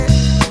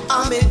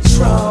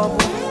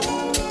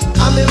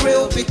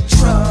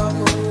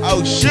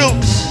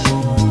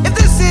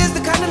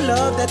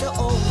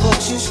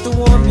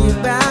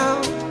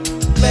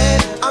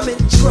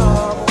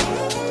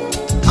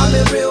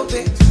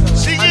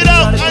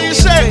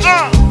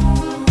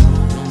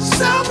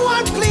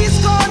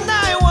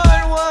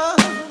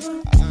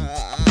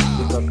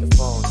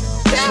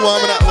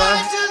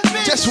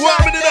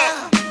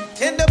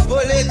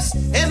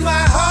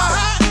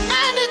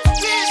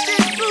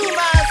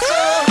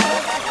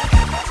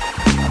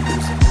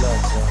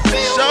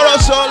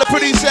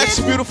pretty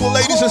sexy, beautiful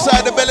ladies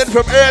inside the building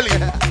from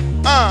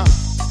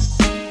early.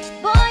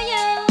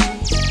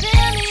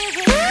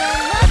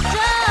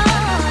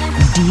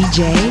 DJ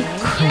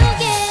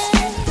Chris.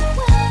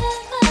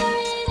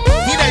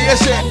 You know you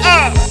say,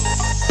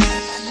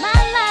 My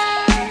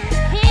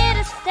love, here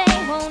to stay,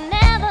 won't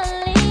never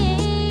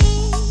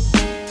leave.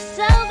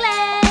 So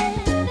glad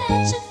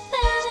that you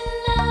fell in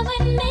love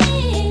with me.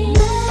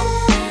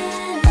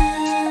 My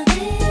love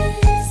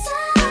is so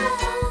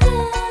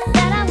good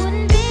that I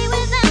wouldn't be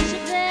without you,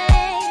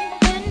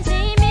 babe. Couldn't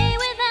see me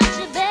without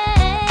you,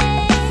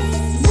 babe.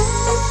 My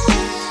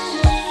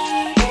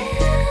love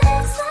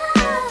is so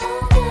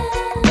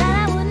good that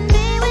I wouldn't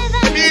be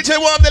without you. DJ,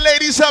 warm the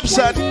ladies up,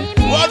 son.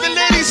 Warm the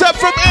ladies up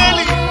from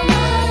early.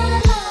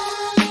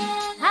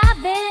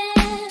 I've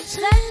been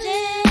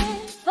searching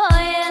for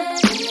you.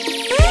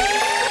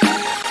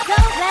 So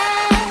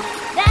glad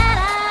that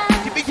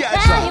I Give me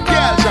girls on,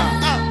 girls on.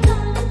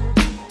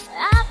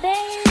 I've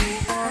been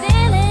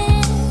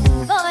feeling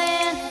for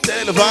you.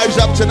 Tell the vibes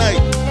up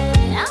tonight.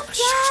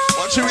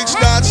 Once you reach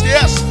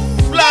downstairs,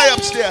 fly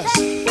upstairs.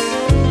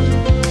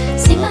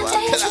 See my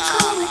days are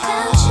cool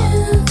without you,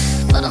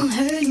 but I'm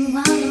hurting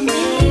while I'm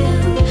with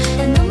you.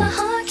 And though my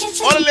heart can't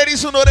take All the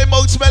ladies who know they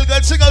mouth smell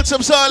good, sing out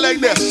some song like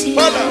this. Hold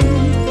up.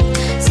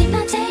 See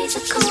my days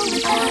are cool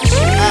without you,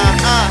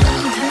 but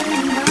I'm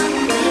hurting while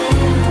I'm with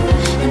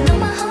you. And though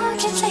my heart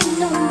can't take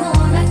no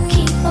more, I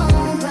keep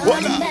on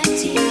running back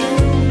to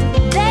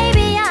you.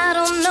 Baby, I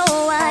don't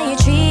know why you're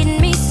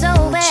treating me so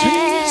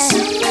bad.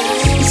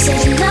 You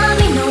said you love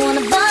me, no one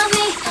above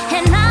me,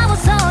 and I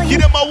was all you.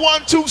 Give them a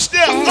 1-2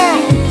 step.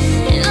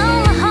 You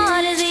know my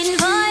heart is beating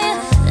for you,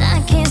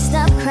 I can't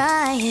stop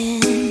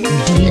crying.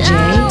 DJ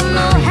I don't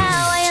know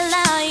how I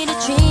allow you to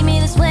treat me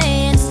this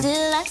way, and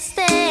still I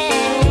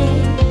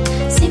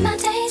stay. See my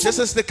days, This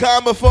is the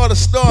calm before the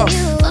storm.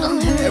 but I'm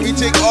hurting.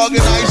 Everything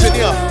organized in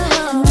here.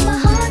 My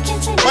heart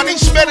can't take Money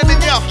spending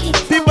in here.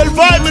 People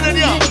vibing in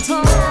here.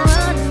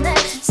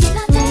 See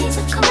my days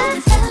are cold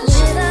without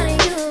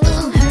you, but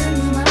I'm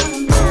hurting while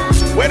I'm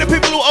with you. Where the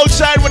people who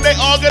outside when they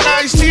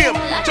organize team?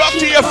 Talk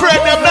to your friend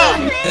them now.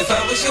 If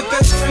I was your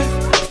best friend,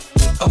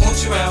 I want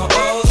you around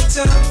all the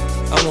time.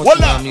 I want What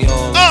you up? around me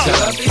all the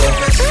time. I'll be your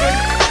best friend.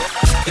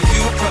 If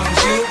you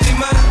promise you'll be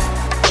mine,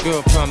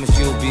 girl, promise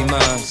you'll be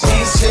mine.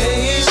 He said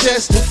he's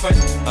just a friend.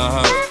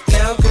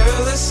 Now, girl,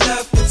 let's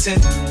not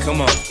pretend.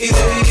 Come on.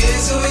 Either he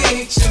is or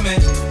he ain't your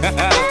man.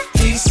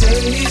 He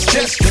said he's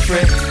just a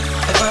friend.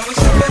 If I was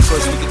your best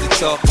friend, first we get to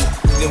talking,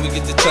 then we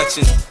get to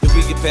touching. If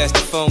we get past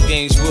the phone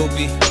games, we'll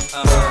be.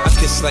 I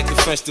kiss like the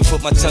French to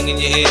put my tongue in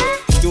your ear.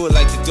 Do it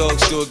like the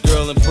dogs do a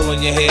girl and pull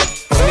on your hair.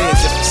 For me, a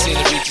different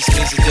scenery just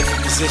means a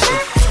different position.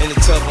 In the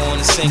tub or on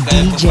the sink, I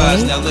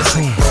improvise. Now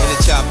listen, in the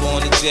chopper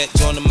on the jet,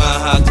 join the Mile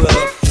High Club.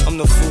 I'm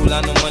no fool,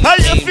 I know money. How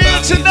you ain't feel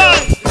buy me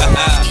tonight?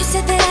 love. You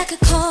said that I could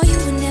call you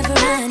whenever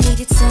I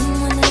needed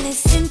someone to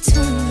listen to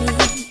me.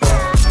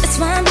 That's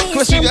why I'm being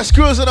Chris, you just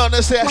cruising on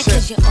this like, session.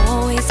 'cause you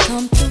always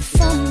come through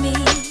for me.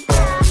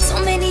 So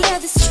many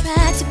others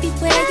tried to be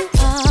where you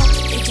are,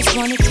 they just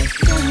wanted to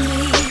fool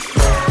me.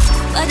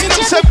 But you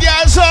just Some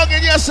girls song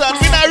in your son.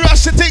 We not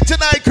rush to take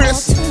tonight,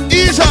 Chris.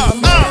 Ease up.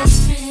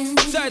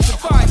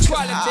 Certified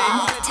quality.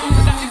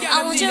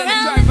 I want you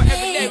around For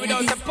every day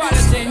without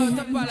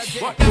apology.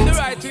 What them the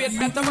right way, that's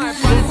my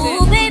policy.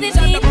 Ooh, baby,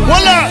 baby.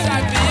 Voila.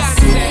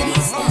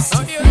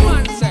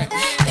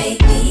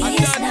 Baby,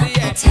 it's not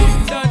the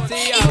time.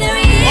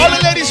 All the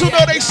ladies who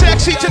know they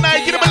sexy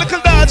tonight, give them a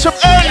little dance from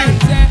early.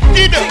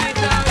 Give them.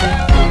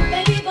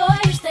 Baby boy,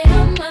 you stay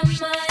on my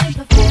mind,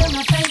 fulfill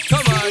my fantasy.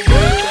 Come on,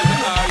 girl, tell me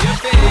how you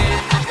feel.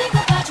 I think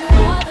about you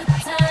all the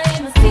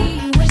time. I see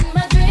you in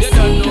my dreams. You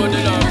don't know the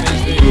love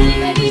is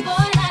real. Baby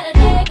boy, not a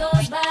day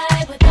goes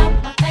by without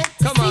my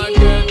fantasy. Come on,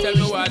 girl, tell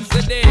me what's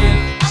the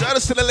deal. Shout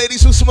out to the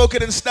ladies who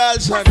smoking in style,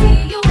 son.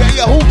 Get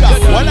your hookah.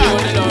 You Voila. know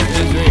the love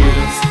is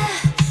real.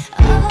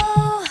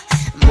 Oh,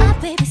 my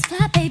baby's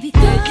fly, baby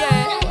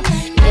girl.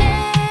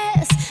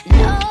 Yes,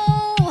 no,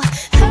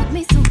 hurt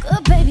me so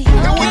good, baby.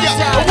 Go with ya,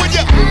 go with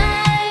ya.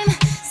 I'm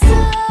so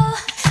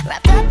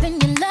wrapped up in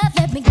your love,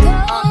 let me go.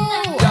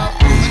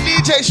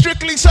 DJ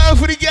Strictly song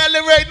for the girl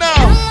right now.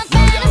 My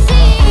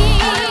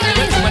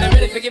fantasy. When they're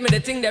ready for give me the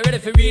thing, they're ready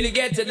for really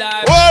get to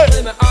life. What?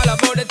 Tell me all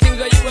about the things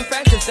where you and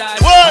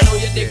fantasize. What? I know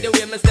you dig the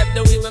way me step,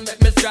 the way me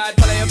make me stride.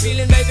 Follow your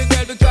feeling, baby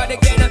girl, because they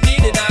cannot be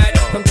denied.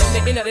 From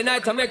the in of the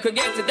night, I make her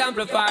get it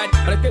amplified.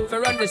 But I quit for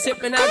run the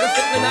ship, and I go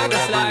slip, and I go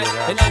slide.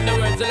 In other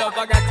words, the love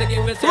I got to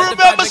give it.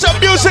 Remember some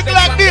music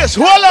like this.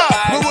 Voila.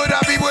 Where would I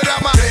be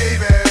without my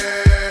baby?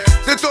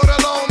 The thought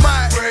alone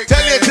might break Tell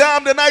me. your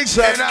time tonight,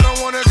 son. And I don't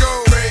wanna go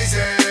crazy,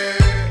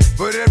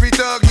 but every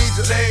thug needs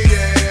a lady.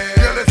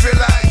 Girl, it feel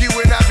like you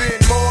and I've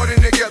been more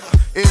than together.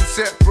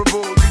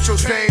 Inseparable, you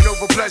chose pain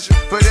over pleasure.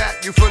 For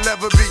that, you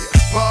forever be a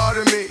part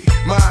of me.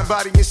 Mind,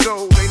 body, and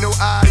soul, ain't no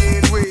I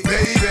in we.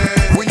 Baby,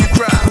 when you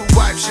cry, who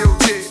wipes your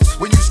tears?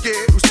 When you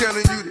scared, who's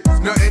telling you this?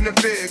 Nothing to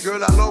fear,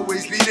 girl, I'll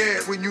always be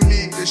there when you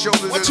need the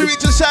shoulder. Once you reach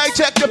the side,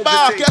 check the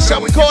back. Yes,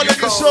 I'm calling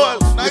your soul.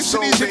 Nice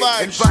and easy And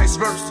vibes. vice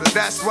versa,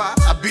 that's why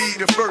I be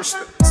the first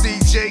to see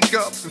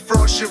Jacobs and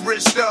frost your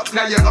wrist up.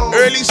 Now you're old.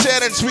 Early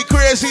settings, we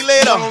crazy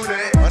later.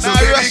 So Now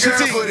baby rest the girl,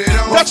 thing. put it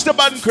on. Touch the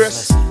button,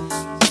 Chris.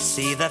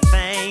 See the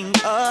thing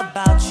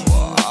about you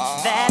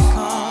that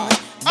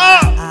caught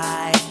my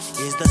eye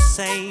is the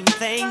same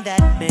thing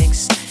that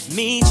makes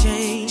me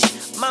change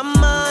my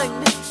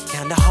mind.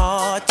 Kinda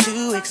hard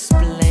to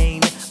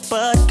explain,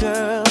 but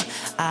girl,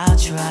 I'll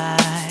try.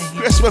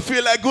 Chris, we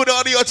feel like good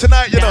audio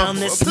tonight, you know. Down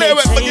this Play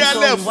with me, may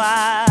girl. take a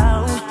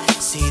while.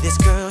 See this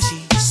girl,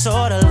 she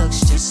sorta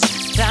looks just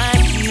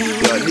like you.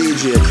 Yo,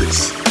 DJ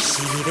Chris.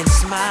 She even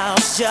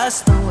smiles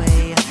just the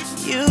way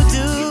you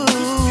do.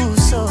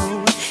 So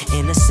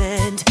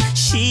innocent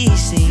she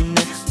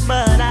seemed,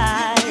 but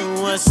I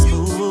was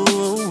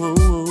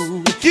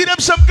fooled. Give them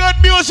some good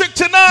music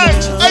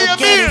tonight. I am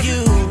here.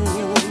 You,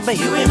 but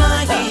you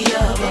remind me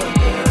of a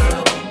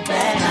girl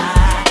that I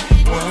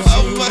want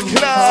Oh my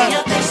God.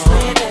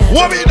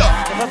 What we do?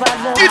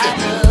 Eat it.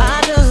 I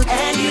look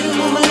at you,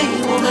 won't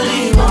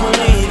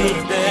believe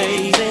it,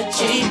 baby.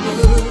 She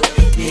would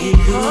be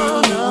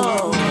good.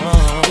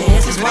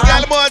 This is The why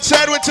gal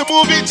outside with the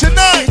movie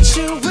tonight.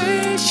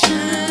 situations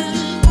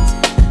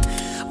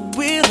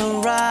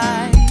will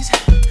arise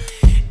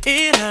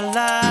in our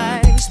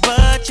lives,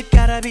 but you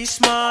gotta be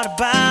smart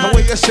about And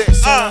what you say?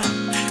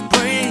 celebrations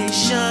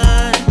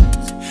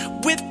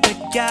with the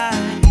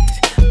guys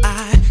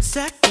I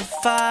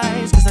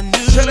sacrificed, cause I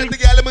knew. Tell the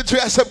gal I'm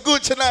dress up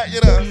good tonight,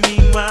 you know.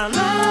 Meanwhile,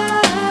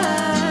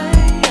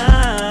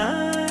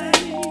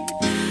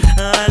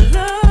 I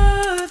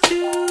loved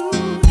you.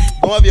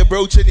 I have your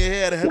brooch in your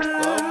head.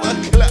 Oh my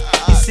God.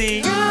 You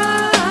see, I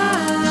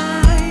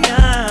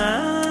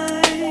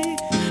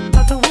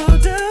thought the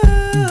world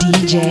of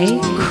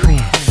DJ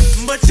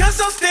Chris. but you're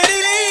so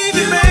steady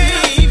leaving,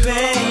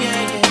 baby.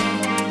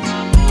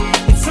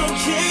 It's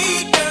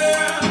okay,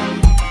 girl,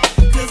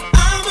 cause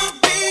I'ma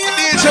be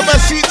DJ my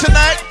seat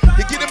tonight.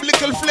 You give them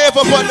little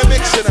flavor on the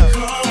mix, you know.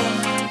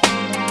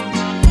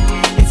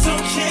 It's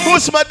okay,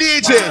 Who's my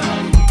DJ?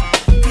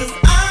 cause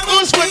I'ma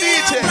Who's my be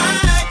DJ?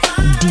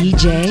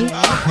 DJ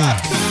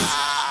Chris.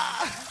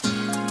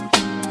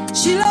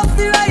 She love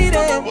the ride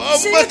it.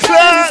 Oh my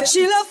God.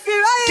 She love the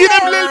ride it. Give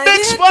them little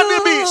mix for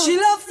the beat. She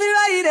love the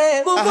ride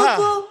it.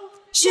 Uh-huh.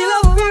 She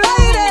love the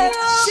ride it.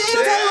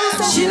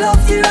 She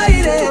love the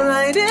ride it.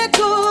 Ride it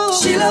cool.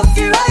 She love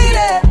the ride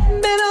it.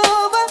 Bend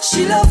over.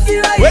 She love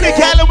the ride it. When they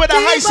call him with a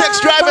high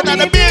sex driving on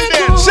the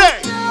building,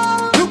 say.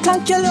 Look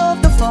like you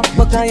love the fuck,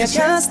 but now you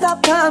can't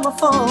stop calling my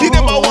phone. Give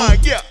them a one,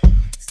 yeah.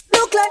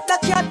 Look like the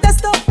cat that's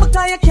stuck, but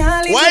now you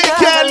can't leave. Why you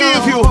can't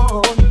leave you?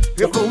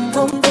 Your boom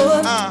boom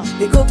good,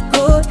 you cook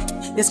good,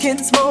 your skin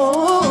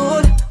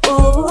smooth.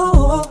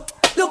 Oh,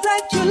 look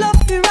like you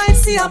love the right,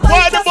 see a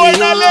Why the boy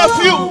not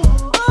left you?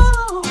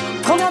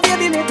 Come here,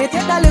 baby, make me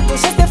take that little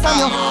shit from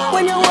you.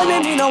 When you hold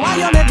me, know why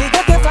you make me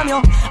get it from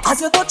you.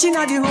 As you touching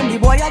at the room, the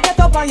boy I get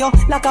up on you.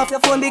 Knock off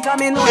your phone because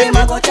me know him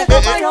I go check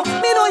up on you.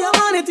 Me know your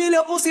money till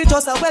your pussy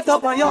just a wet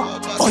up on you.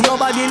 Oh, your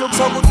body looks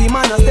so good, the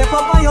man a step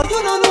up on you.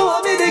 You don't know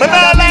what me think. But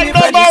I like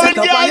no boring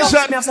girl,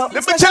 son.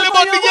 Let me tell you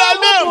about the girl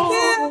them.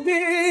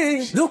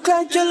 Look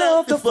like you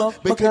love the fuck,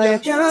 but now you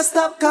can't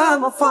stop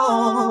calling my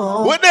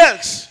phone. What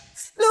else?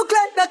 Look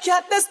like the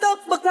cat that's stuck,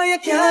 but now you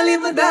can't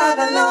leave the dog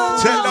alone.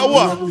 Tell her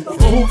what?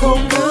 Boom,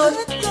 boom, good,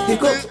 you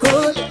cook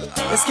good,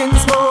 your skin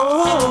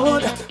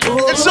smooth.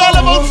 Oh, It's all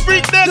about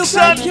freak next,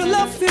 son. like you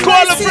love the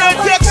Call a right, friend,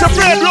 see text a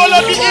friend, roll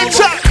on the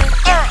inside.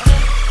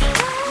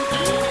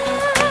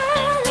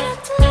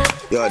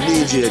 Yo,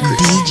 DJ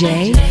Chris.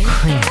 DJ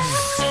Chris.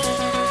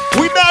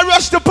 We not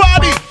rush the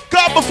party.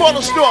 Come before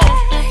the storm.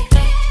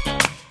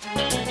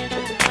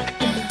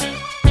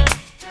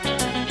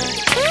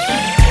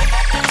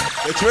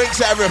 The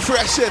drinks are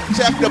refreshing.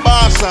 Check the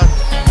bar, son.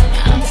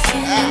 I'm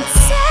feeling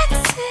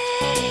sexy.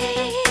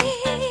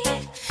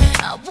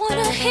 I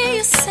wanna hear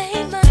you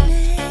say my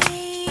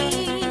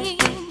name,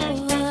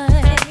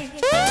 boy.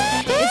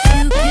 If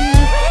you can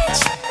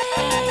reach me,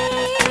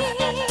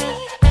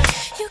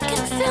 you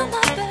can feel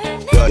my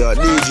burning. Yo,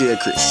 DJ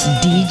Chris.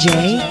 DJ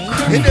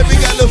And then we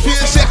got to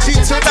feel sexy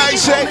tonight,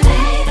 say.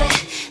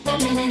 The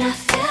minute I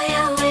feel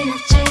your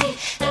energy,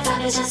 the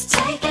vibe is just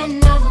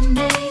taking over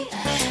me. I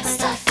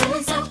start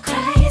feeling so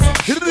crazy.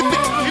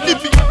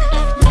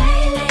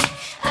 Lately,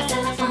 I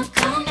feel like fun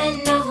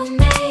coming over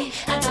me.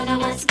 I don't know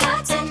what's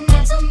gotten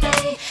into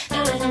me. The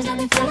rhythm's got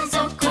me feeling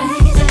so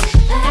crazy.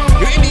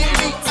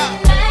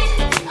 Tonight,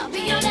 I'll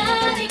be your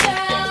naughty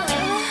girl.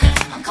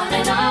 I'm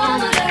calling all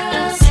the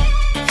girls.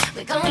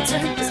 We're gonna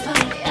turn this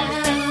party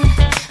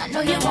out. I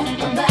know you want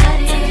my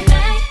body.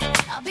 Tonight,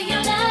 I'll be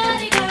your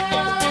naughty girl.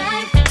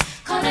 I'm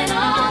calling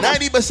all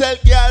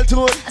 90% girl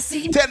tone,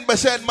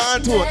 10%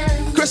 man tone.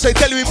 Chris, I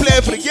tell you we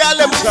play for the girl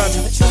them, son.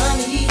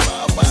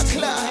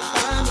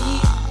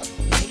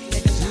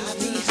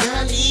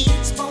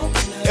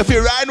 If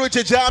you're riding with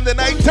your jam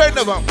tonight, turn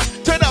them up.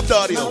 Turn up the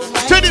audio.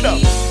 Turn it up.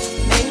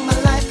 Make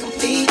my life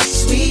completely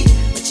sweet,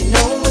 but you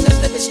know when the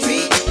flip is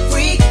street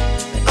freak,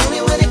 but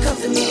only when it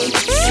comes to me.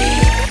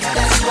 See,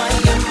 that's why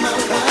you're my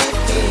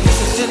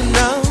wife. You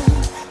know,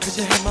 cause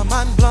you had my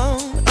mind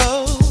blown.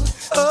 Oh,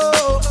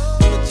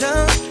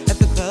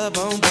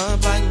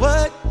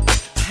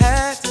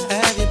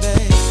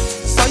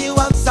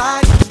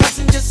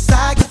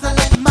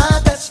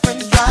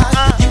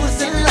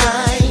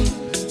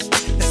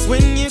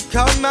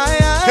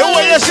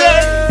 you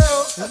say?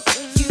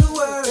 You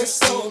were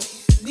so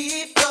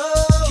beautiful.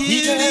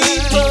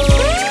 Beautiful.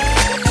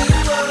 You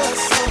were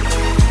so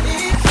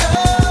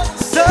beautiful.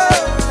 So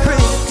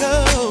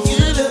critical. You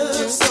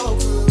look so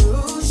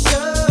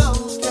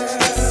crucial,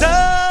 girl. So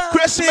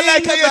Chris, me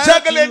like how you're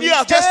juggling,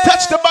 yeah. Just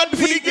touch the button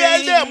for the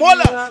girl, them.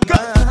 Hold on. Go.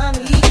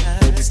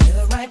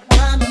 Still right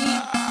by me.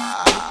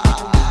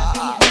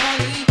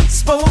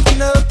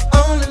 Spoken up,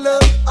 only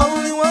love,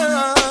 only one.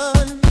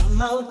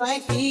 I'm out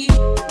right feet.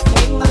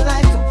 Make my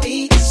life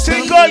complete.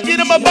 Sing girl, give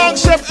them a bang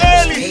step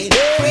early.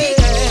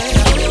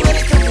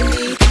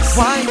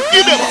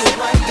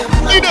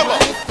 You never.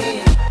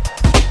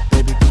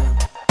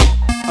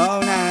 Oh,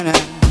 na na.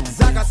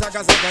 Zaka,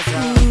 zaka, zaka, zaka.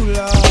 Ooh,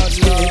 Lord.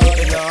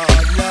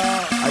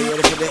 Are you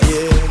ready for the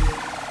end?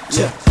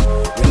 Yeah.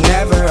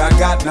 Whenever I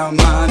got no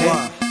money,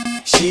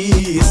 she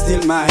is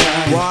still my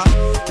honey.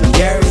 And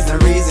there is no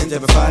reason to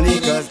be funny,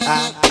 cause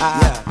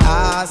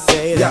I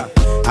say that.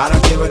 I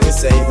don't care what you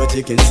say, but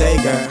you can say,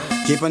 girl.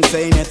 Keep on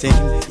saying your thing,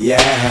 yeah.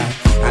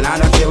 And I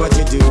don't care what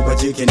you do,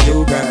 but you can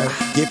do, girl.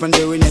 Keep on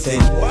doing your thing,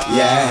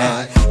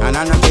 yeah. And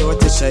I don't care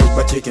what you shake,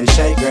 but you can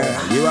shake, girl.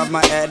 You have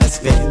my head to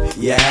spin,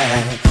 yeah.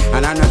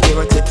 And I don't care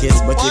what you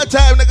kiss, but one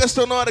time niggas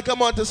don't know how to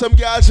come on to some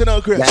girls, you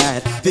know, Chris.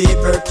 that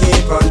people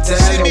keep on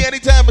telling See me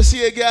anytime I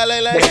see a girl I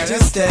like where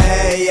to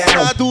stay, I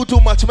don't do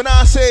too much, but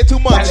I say too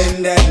much.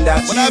 telling them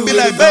that When you I be will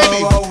like, baby,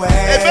 go away.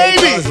 hey,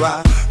 baby. 'Cause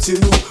why two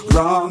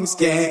wrongs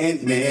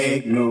can't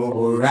make no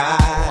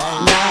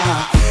right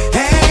now.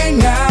 Ain't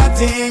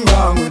nothing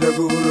wrong with a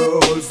good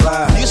old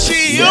fight. You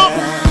see you?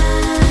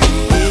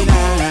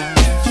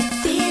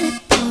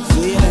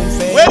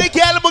 Where the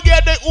girl will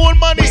get their own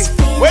money?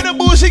 Where the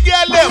boozy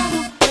girl them?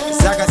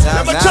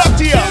 Let me talk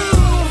to you.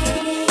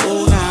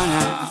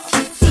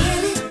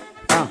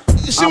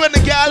 You see when the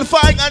girl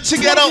fight and she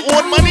get her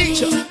own money?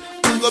 It's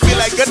gonna be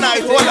like, good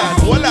night, hold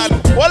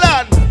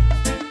on.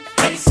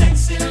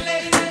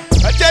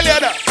 I tell you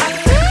that.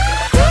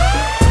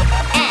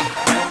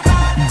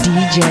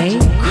 DJ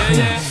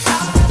Chris.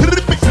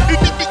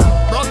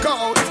 Rock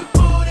out.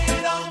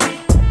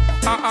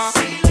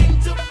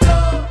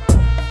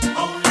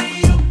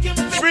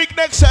 Freak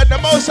next time, the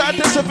most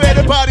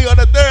anticipated party on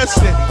a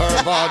Thursday.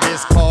 Her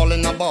body's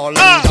calling a ballin',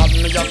 got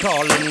me a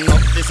crawling,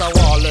 up this a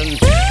wallin'.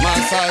 My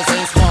size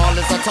ain't small,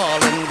 it's a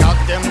tallin'. Got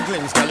them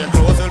glimpse, girl, your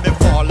clothes will be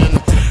falling.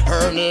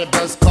 Her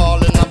neighbors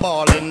calling a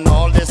ballin',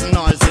 all this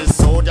noise is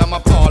so damn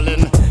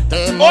appalling.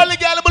 All the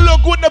girls will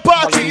look good in the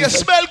party, you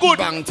smell good.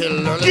 Bang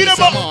till early Give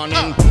them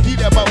morning. Give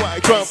them a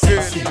white crumb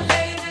early.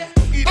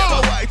 Give them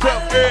a white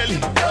crumb early.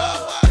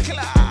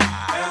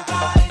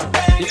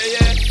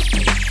 Yeah.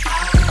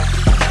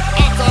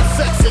 Hot and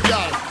sexy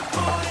girl.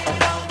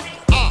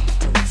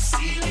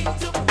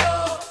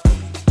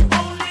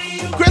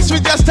 Chris, we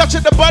just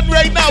touching the button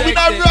right now. We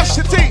not rush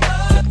the thing.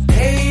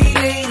 Hey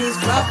ladies,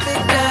 drop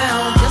it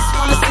down. Just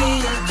wanna see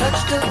you touch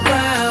the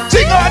ground.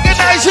 Thing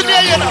organizing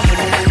here, you know.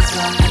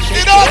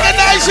 It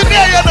organizing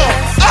here, you know.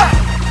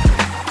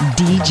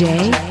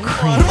 DJ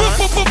Chris.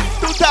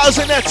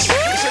 2000 X.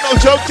 It's no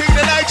joke thing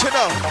tonight, you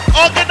know.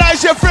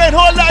 Organize your friend.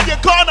 Hold on your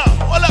corner.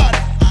 Hold on.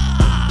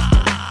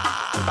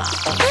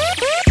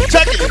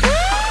 Check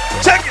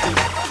it.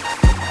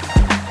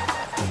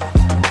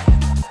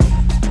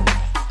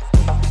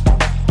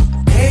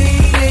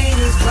 Hey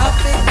ladies, drop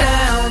it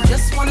down.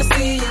 Just wanna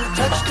see you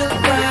touch the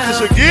ground.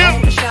 This again?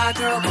 Don't be shy,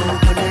 girl, go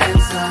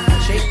bonanza.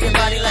 Shake your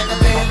body like a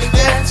belly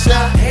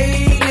dancer.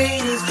 Hey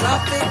ladies,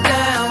 drop it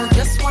down.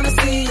 Just wanna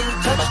see you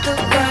touch the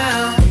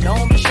ground.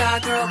 Don't be shy,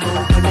 girl, go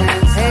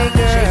bonanza. Hey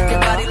girl, shake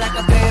your body like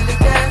a belly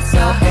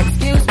dancer.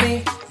 Excuse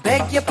me,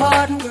 beg your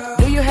pardon, girl.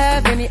 Do you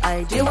have any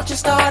idea what you're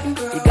starting?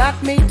 You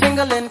got me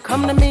tingling,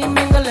 come to me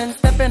mingling,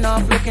 stepping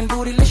off, looking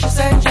bootylicious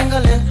and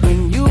jingling.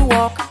 When you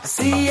walk, I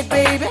see it,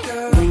 baby.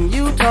 When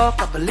you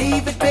talk, I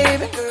believe it,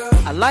 baby.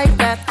 I like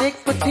that thick,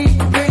 petite,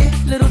 pretty,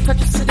 little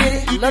touch of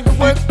sedity. Love to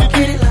work the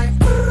kitty like.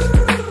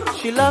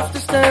 She loves to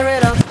stir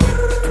it up.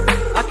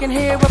 I can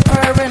hear her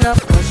purring up,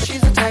 'cause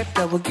she's the type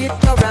that will get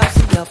your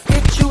rousey up,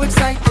 get you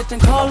excited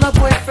and call her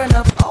boyfriend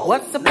up.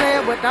 What's the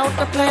plan without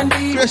the plan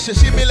B? Chris, you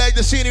see me like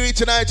the scenery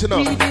tonight, you know.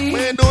 We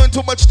ain't doing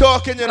too much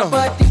talking, you know.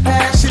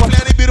 See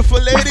plenty beautiful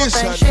ladies,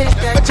 and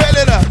I tell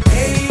you that.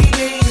 Hey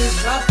ladies,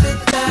 drop it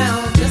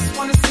down. Just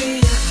wanna see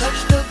you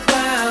touch the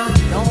ground.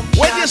 Don't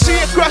When you see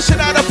it crashing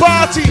at a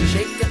party,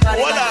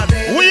 hold on,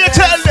 who you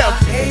tell them?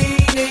 Hey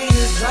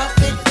ladies, drop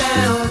it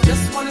down.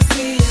 Just wanna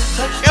see you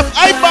touch the If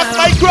I back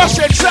my crush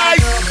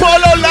inside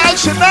Polo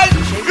Lounge tonight,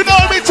 you know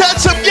me tell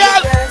some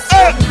girl,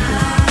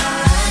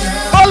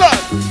 hold on.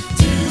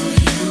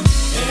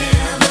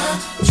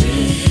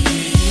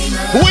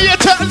 Who you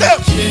tell them?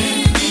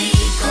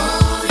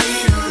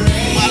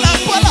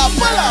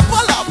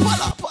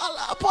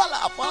 Pull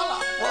up.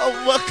 Oh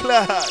my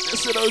God,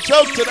 this is no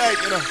joke tonight,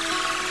 you know.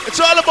 It's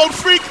all about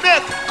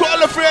Freaknet.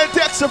 Call a friend,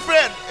 text a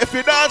friend. If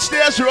you're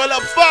downstairs, roll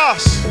up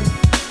fast.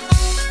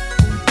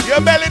 Your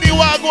melody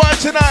walk on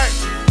tonight.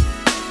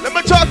 Let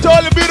me talk to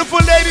all the beautiful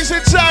ladies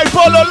inside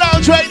Polo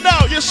Lounge right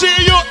now. You see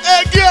you,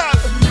 hey girl.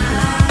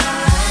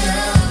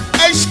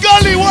 Hey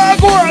Scully,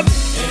 walk on.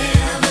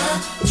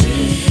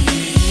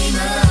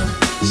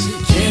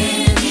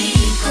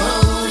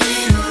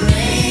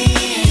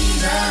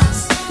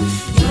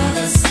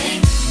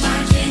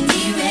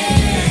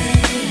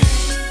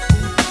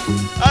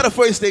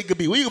 voice they could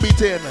be. What you could be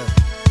saying now?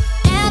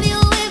 Have you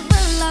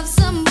ever loved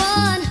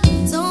someone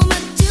so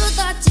much you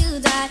thought you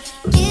died?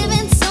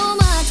 Giving so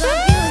much of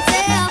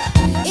yourself.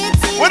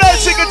 What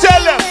else you can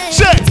tell them?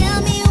 Say.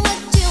 Tell me what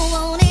you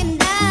want and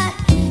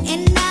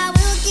I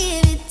will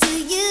give it to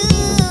you.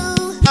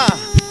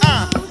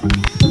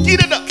 Get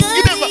it up,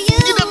 get it up,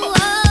 get it up.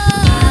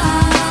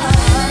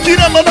 Get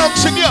up a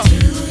box in you.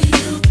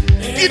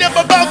 Get up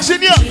a box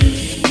in you.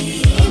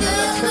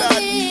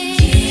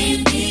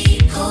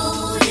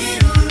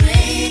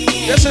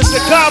 This is the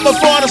calm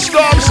before the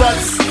storm, son.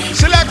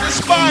 Select the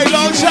Spy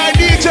alongside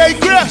DJ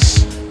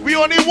Chris. We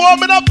only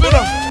warming up, you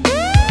know.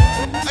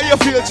 How you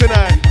feel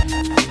tonight?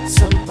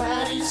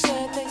 Somebody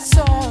said they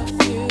saw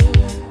you.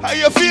 How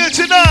you feel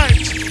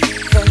tonight?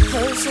 The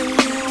person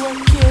you were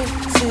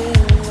kissing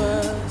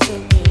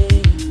wasn't me,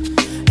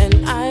 and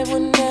I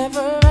would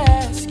never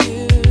ask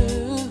you.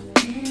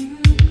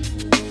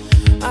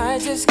 I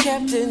just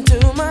kept it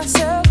to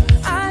myself.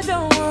 I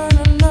don't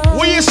wanna know.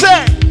 What you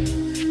say?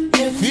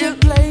 If you're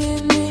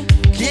playing me,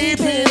 keep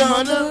it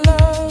on the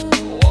low.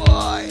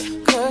 Why?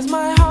 'Cause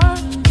my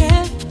heart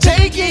can't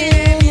take it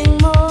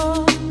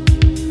anymore.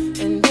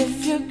 And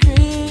if you're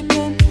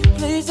creeping,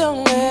 please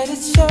don't let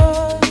it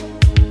show.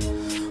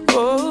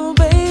 Oh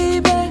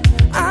baby,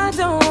 I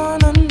don't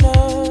wanna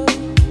know.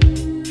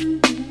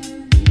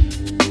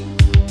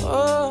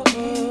 Oh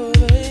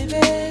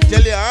baby.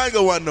 Tell you, I ain't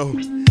gonna want no.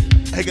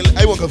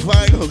 I want to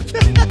find out.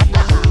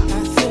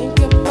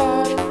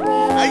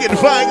 I can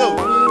find out.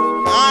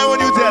 I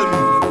want you to tell me.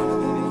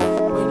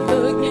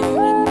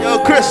 Yo,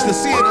 Chris, the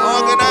scene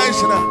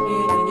organized now.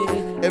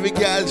 Every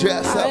girl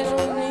dress up.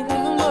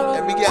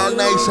 Every girl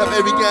nice up.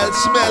 Every girl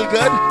smell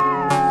good.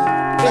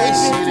 Nice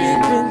city.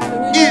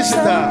 Easy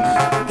time.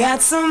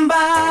 Got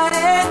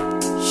somebody,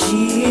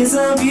 she's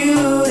a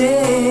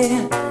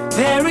beauty,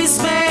 very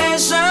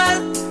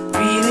special,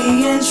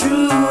 really and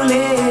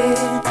truly.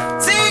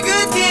 Take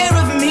good care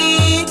of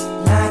me,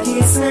 like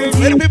it's her duty.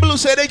 Many people who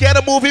say they got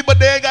a movie, but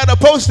they ain't got a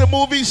poster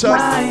movie, son.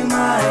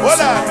 What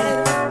up?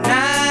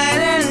 Night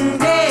and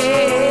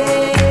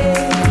day.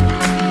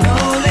 No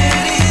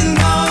letting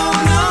go,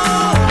 no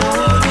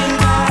holding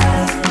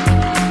back,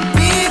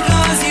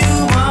 because you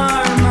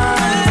are my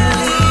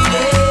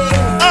lady.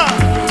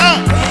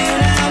 When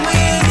I'm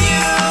with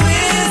you,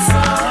 it's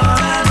all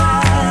I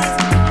got.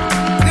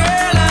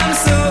 Girl, I'm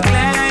so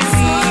glad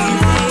you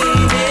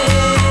made it.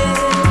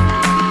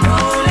 No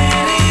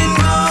letting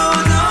go,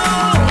 no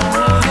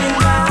holding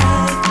back.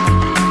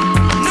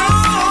 No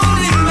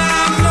holding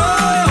back, no,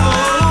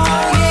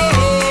 yeah.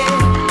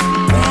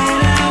 When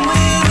I'm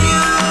with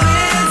you,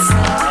 it's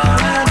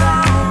all I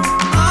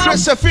got.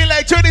 Chris, I feel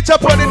like turn it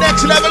up on the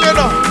next level, you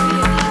know.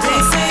 They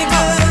say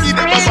good. Eat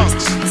them a box.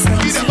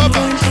 Eat them a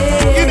box.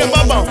 Eat them a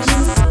box.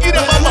 Eat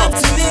them a box.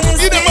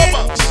 Eat them a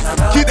box.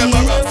 Eat them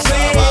a box.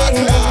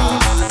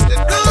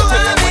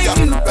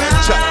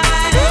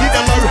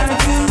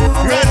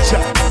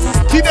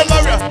 Keep them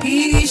around.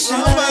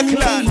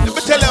 Let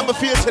me tell you how I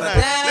feel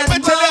tonight. Let me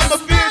tell you how I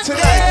feel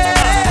tonight.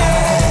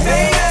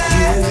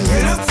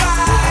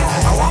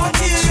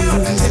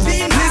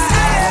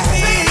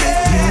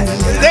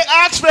 They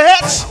ask for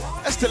hits.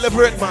 Let's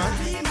deliver it, man.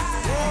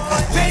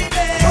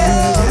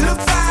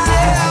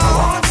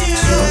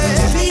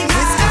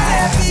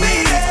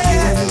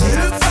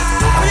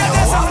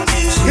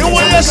 Hear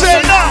what you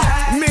say now?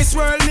 Miss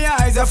World, me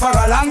eyes are for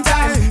a long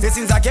time. It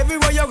seems like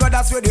everywhere you go,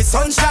 that's where the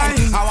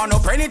sunshine. I wanna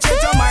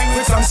penetrate your mind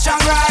with some strong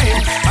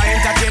rhyme. I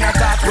entertain a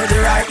talk with the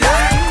right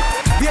line.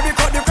 Baby,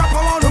 cut the crap,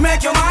 I want to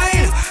make you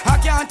mine. I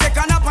can't take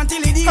a nap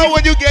until it. How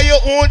would you get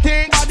your own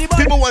things?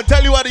 People want to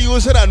tell you how to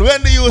use it and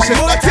when to use it.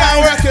 I can't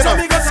work it out.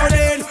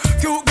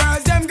 Cute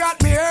girls, them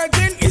got me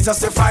hurting. It's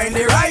just to find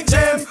the right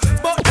gem.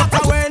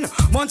 But when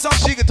months of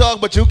she can talk,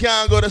 but you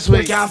can't go this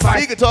way. He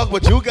can talk,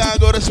 but you can't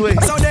go this way.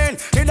 So then,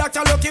 the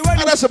doctor lucky when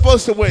I'm not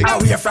supposed to wait.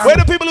 Where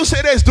the people who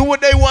say this do what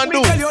they want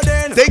to do,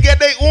 they get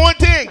their own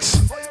things.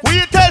 Will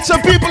you tell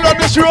some people on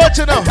this road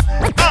to know?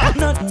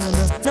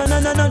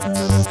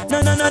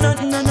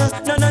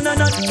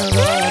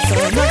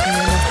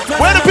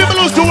 Where the people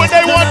who do what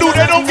they want to do,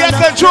 they don't get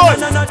control.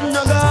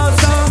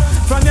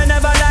 From you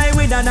never lie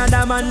with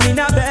another man in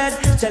a bed.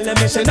 Tell them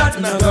it's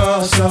nothing no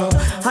go so.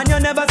 And you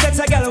never sex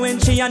a girl when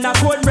she on a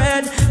cold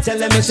red. Tell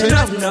them it's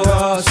nothing no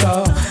go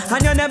so.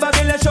 And you never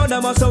feel a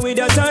shoulder muscle with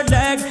your third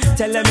leg.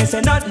 Tell them it's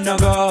nothing no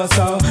go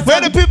so.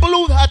 Where the people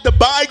who had the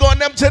bag on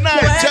them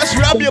tonight, just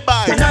rub your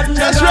bag.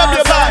 Just rub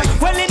your bag.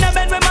 Well in a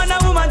bed with man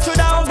and woman should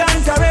have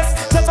organ caress.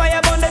 So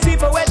fire burn the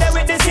people where they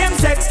with the same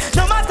sex.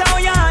 No matter how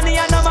you honey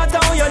and no matter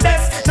how you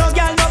desk. No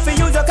girl no for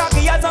use your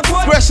cocky as a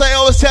quote. Chris, I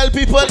always tell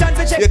people,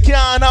 you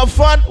can't have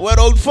fun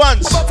without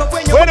funds.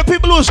 Where the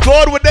people who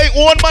scored with their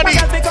own money,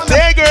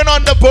 they're going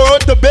on the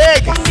board to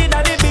beg.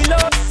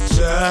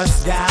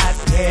 Just got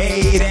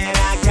paid and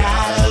I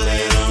got a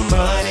little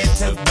money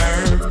to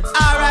burn.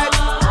 Alright.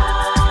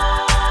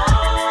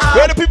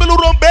 Where the people who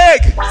don't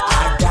beg?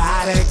 I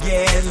gotta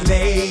get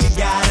laid,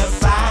 gotta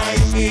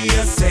find me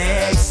a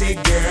sexy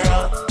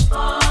girl.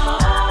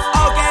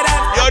 Okay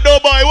then. Yo, no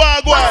boy,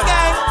 what?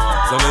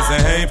 So me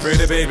say, hey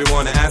pretty baby. baby,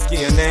 wanna ask you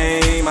your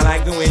name. I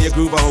like the way you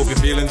groove, I hope you're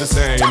feeling the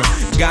same.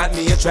 Got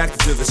me attracted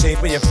to the shape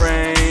of your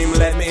frame.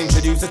 Let me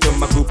introduce you to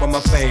my group and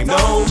my fame.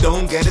 No,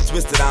 don't get it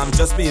twisted, I'm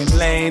just being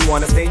plain.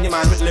 Wanna stain your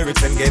mind with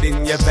lyrics and get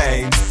in your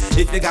veins.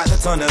 If you got the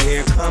tunnel,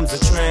 here comes the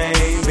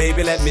train.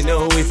 Baby, let me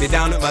know if you're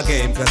down with my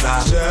game, cause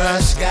I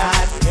just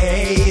got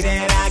paid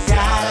and I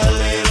got a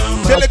little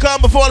more.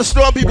 Telecom before the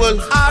storm, people.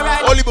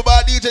 Alright. Only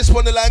about DJ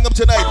spun the line up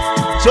tonight.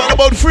 It's all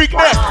about freak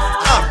neck.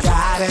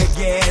 Gotta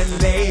get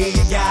laid,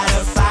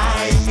 gotta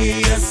find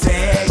me a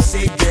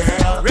sexy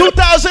girl.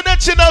 2000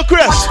 inch, you know,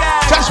 Chris.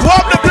 Just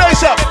warm the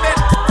place up.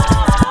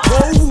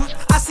 Whoa,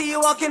 I see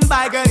you walking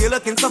by, girl, you're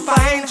looking so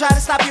fine. Try to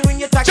stop you in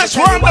your tracks. Just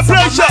warm the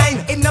place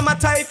up. It no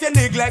matter if you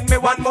neglect me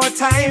one more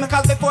time.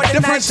 Cause before the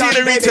different night done,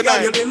 scenery baby tonight.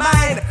 girl, you'll be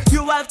mine.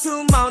 You have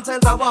 2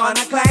 mountains I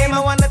wanna climb. I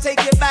wanna take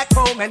you back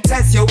home and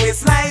test your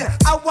waistline.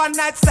 A one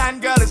night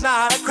stand, girl, is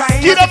not a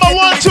crime. Give them a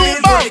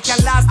 1-2 box. It can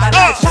last a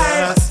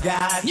lifetime.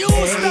 New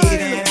style,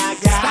 and I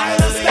got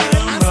a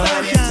little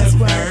money to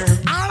burn.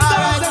 Hold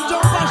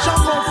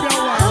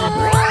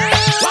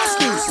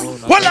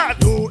on.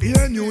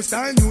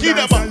 Give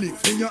them up.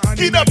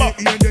 Give them up.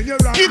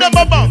 Give them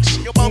a box.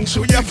 Your bounce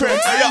with your friend.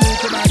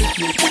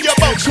 With your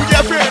bounce with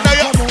your friend.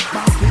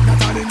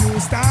 New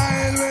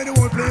style where the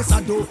whole place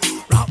I do.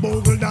 Rap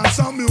bogle dance,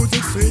 some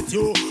music sweet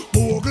you.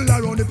 Bogle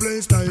around the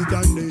place night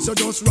and day. So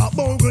just rap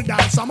bogle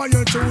dance, some of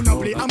your tune I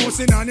play. I'm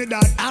missing on it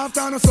that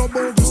after no so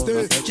bogle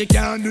stay. She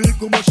can't do it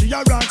good, but she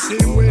a rock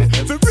same way.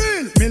 For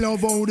real, me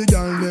love how the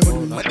girl never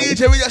do. My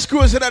DJ, we just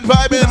cruising and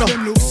vibing.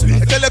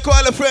 I tell you,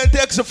 call a friend,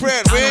 text a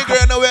friend. We ain't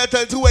going nowhere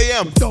till 2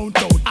 a.m.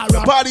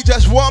 The party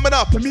just warming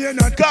up.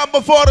 Come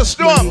before the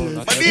storm.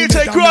 My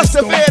DJ cross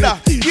the fader.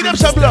 Give them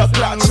some blood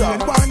clot song.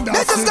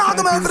 This is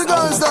Gargamel for the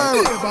girls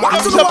there.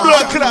 Give them some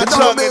blood clot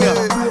song in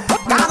here.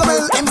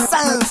 Gargamel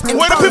himself.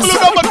 When the people who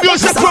know about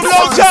music from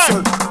long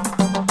time.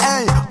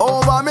 Hey,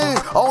 over me,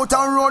 out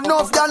and road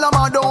enough gal and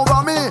mad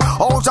over me.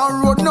 Out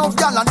and road enough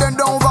gal and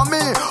then over me.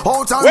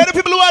 Where the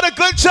people who had a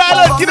good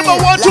child, give them a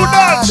 1-2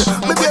 dance.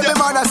 Me baby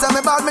mother say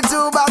me bad, me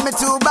too bad, me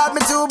too bad, me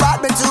too bad,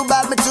 me too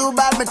bad, me too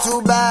bad, me too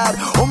bad.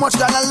 How much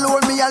gal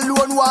alone me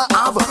alone want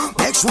have?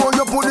 Make sure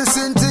you put the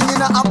same thing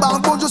in a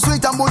bank. But you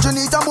sweet and but you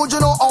neat and but you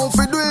know how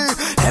to do it.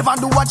 Never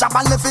do a job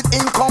and left it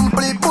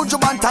incomplete. Put your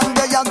man and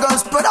get your girl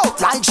spread out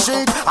like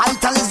shit.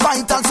 Ital is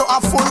vital, so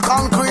a full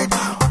concrete.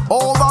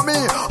 Over me,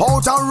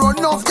 out and run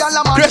enough gal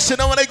and man. Chris, you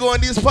know when I go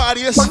on these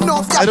parties,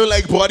 I don't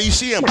like body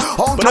shame.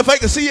 But if I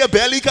can see your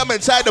belly come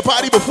inside the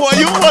party before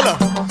you, hold on.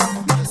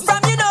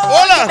 From you know,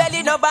 hold on. your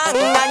belly no bang,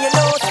 and you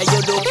know that you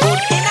look good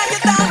in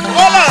your tongue.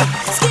 Hold on.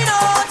 Skin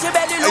out your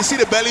belly look. I see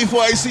the belly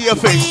before I see your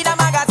face.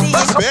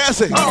 That's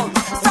basic.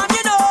 From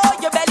you know,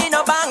 your belly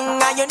no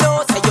bang, and you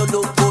know that you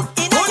look good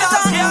in your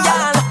tongue,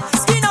 girl.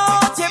 Skin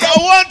out your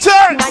belly. One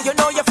turn. Now you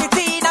know you're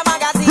 15 a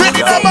magazine.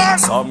 Ready now,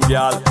 man. Some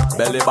girl,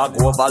 belly back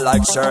over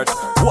like shirt.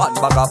 One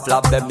bag of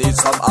flap, them need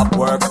some up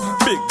work.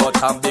 Big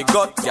butt and big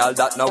gut, girl,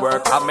 that no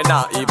work. And me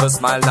not even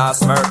smile, not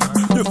smirk.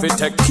 You fit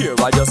take care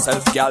of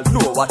yourself, girl,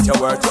 know what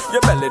you're worth. Your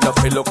belly no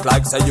feel look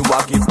like say you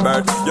a give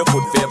birth. Your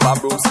foot favor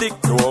broomstick,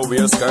 no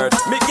wear skirt.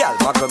 Me girl,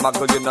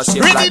 muggle, you know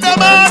shape like the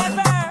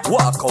bird.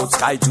 Walk out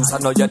sky juice, I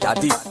know your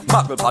daddy.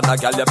 Muggle pan a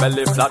girl, your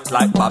belly flat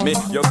like mommy.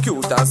 You're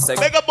cute and sexy.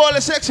 Make a ball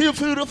of sexy,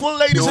 beautiful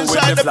ladies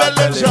inside the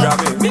belly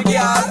shop. Me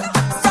girl,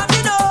 from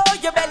you know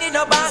your belly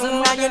no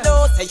bang, and you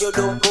know say you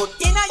look good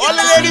in your all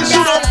the ladies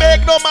who don't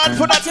beg no man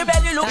for that. The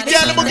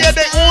girl will get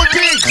their own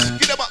things.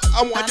 Give them a,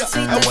 I want you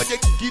to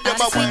give them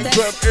a wine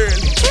from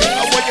early.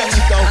 I want you to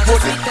sit down for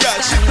it. Yeah,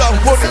 sit down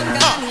for it.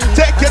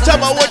 Take your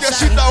time, I want you to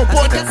sit down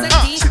for it.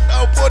 Sit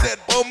down for that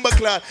bomber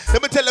clan.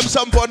 Let me tell them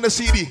something on the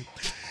CD.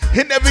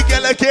 And every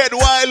girl I get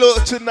wild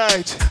out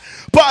tonight.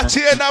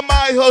 Party in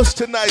my house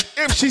tonight.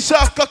 If she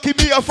saw cocky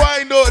me, I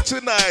find out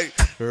tonight.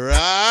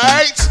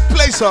 Right?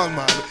 Play song,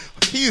 man.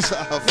 Peace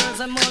off.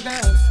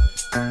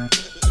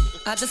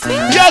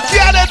 Yo,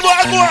 Cannon,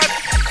 one.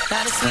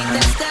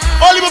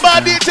 Only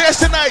about DJs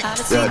tonight.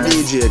 Yo,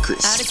 DJ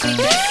Chris.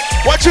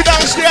 Watch you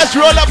downstairs,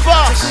 roll up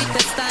fast.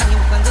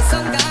 When the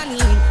sun gone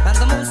in and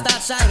the moon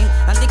start shine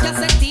and the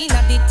cassette in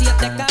and the tape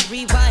take a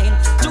rewind.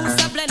 Juice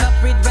a blend up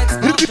with red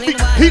sparkling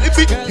wine. Hit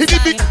the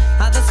beat.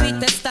 Have the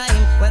sweetest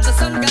time when the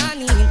sun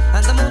gone in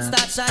and the moon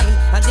start shine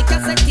and the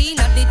cassette in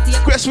and the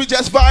tape. Chris, we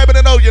just vibing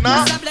it out, you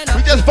know?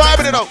 We just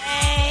vibing it out.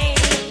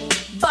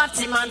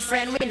 Batty man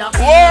friend we love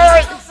you.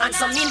 And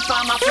some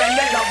informer friend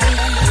we love you.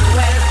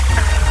 Well,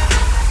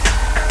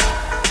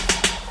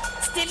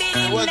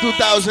 What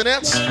 2000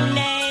 ends?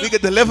 We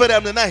can deliver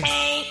them tonight.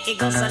 it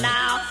goes so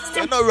now.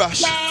 No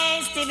rush.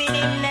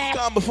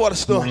 Come before the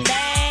storm.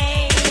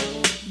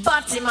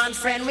 Batty man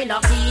friend we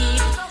love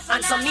you.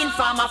 And some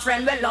informer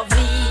friend we love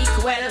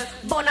you. Well,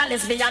 bona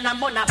lesbian and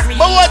bona free.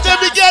 But what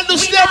every girl do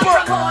step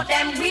up?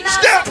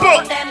 Step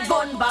up. Them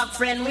gun back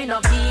friend we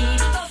love you.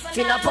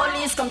 Feel the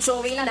police come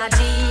through in a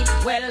jeep.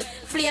 Well,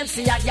 flames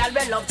for your girl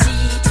we love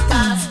cheat.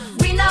 Cause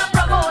we not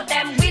promote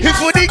them. We not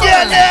promote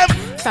them.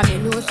 From you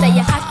know say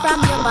you hot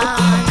from your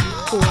man.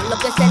 Pull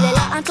up your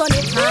cellular and turn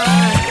it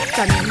on.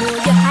 From you know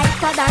you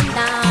hyper than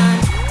Dan.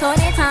 Turn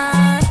it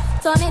on.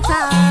 turn it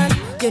on.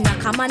 You know,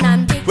 come on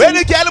and big. When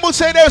the girl will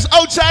say there's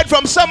outside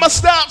from summer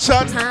start,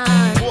 son. From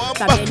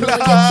you know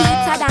you're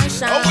cuter than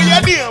Sean. Oh,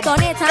 your name?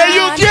 Turn it on. Hey,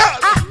 you girl.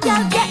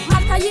 Girl, get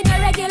mad 'cause you no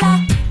regular.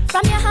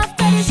 From your half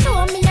to the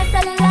show me your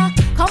cellular.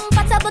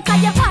 Comfortable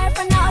 'cause your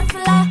boyfriend a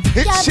hustler.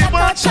 Girl, get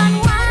touch and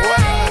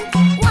wine.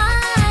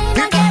 Wine.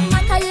 And get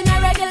mad 'cause you no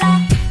regular.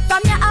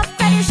 From your half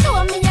to the show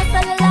me your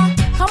cellular.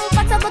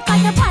 Comfortable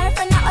 'cause your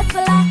boyfriend a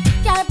hustler.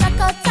 Girl, get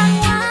touch and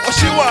wine. What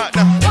she want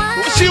now?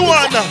 What she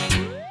want now?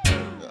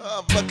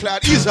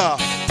 McLeod, ease her.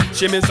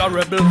 She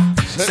miserable,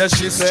 says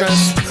she's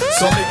stressed.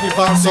 So me give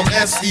her some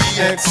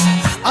SDX.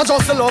 I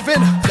just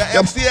loving. The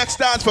SDX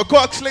stands for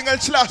cock, sling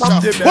and slasher. Hold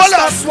on.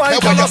 That's why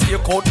I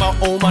stick out my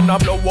home and I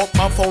blow up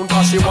my phone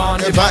 'cause she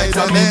want the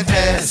vitamin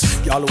S.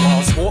 Y'all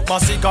want smoke my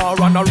cigar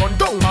and I run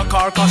down my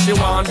car 'cause she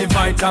want the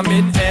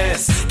vitamin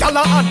S. Y'all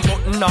a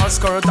unbutton her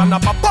skirt and a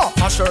pop off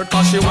my shirt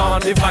 'cause she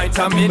want the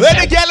vitamin S. When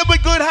the girl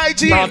with good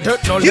hygiene,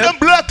 get them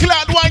blood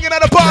clot wine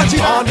at the party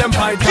now.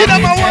 Get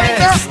them a wine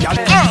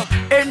now.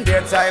 In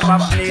their time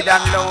of need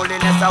and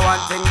loneliness, I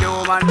want thing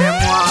human them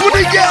want. To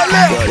the girl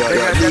left.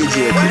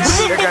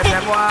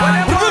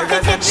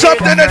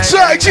 Something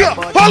inside you.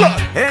 Hold on.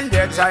 In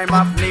their time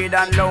of need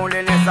and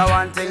loneliness, I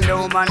want thing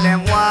human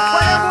them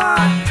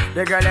want.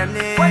 The girl them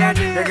need,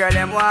 the girl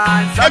them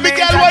want. Let me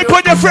get why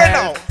put your friend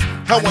now.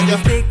 How want you?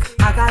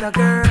 I got a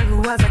girl who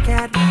was a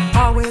cat,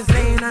 always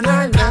laying on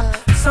her lap.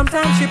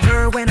 Sometimes she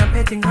purr when I'm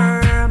petting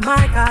her.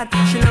 My God,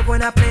 she love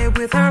when I play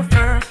with her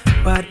fur.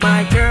 But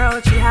my girl,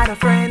 she had a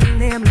friend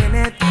named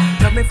Lynette.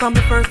 Loved me from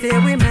the first day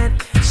we met.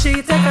 She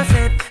took a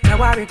set,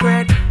 now I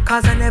regret,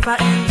 'cause I never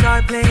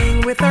enjoyed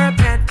playing with her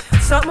pet.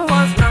 Something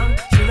was wrong,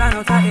 she ran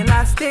out her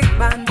elastic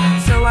band.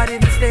 So I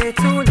didn't stay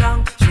too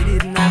long, she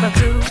didn't have a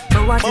clue.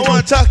 But what I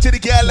want to talk to the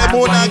girl like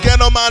more than get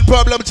no man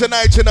problem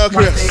tonight, you know,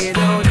 Chris. They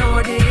don't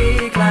know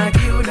dick like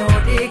you know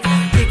dick.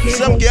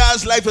 Some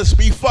girls' life is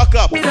be fuck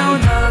up,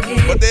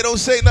 but they don't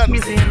say nothing.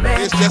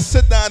 They just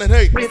sit down and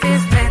hate.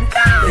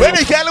 When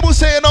the girl will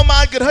say no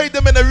man can hurt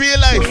them in the real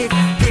life,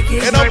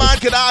 and no man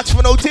can ask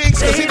for no things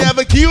 'cause he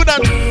never give you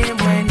none.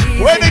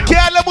 When the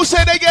girl will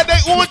say they get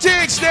their own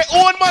things, their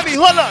own money,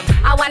 hold on.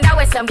 I wonder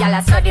where some gyal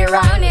are study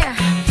round here.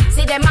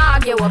 See them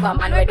argue over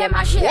man where them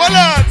a share. Hold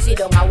on. See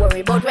don't a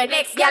worry about where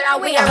next gyal are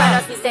wear. And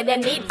us say they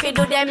need to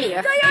do them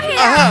here.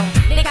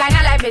 The kind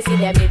of life we see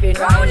them living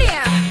round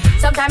here.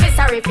 Sometimes it's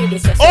sorry for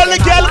this. All the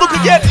girls who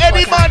can get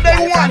any man they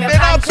want, they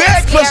not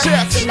beg for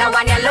sex. See now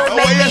when you love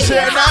what you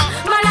say now?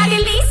 Man are the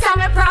least of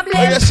my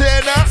problem. What you say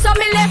now? So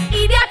me left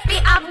idiot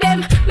fi have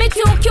them. Me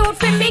too cute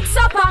fi mix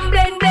up and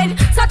blend.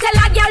 So tell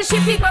a girl she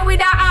fit me with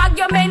a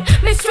argument.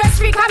 Me stress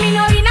free 'cause me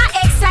know in a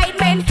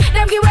excitement.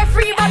 Them give away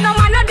free but no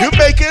man no you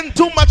making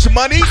too much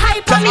money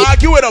to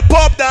argue with a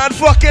pop down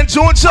fucking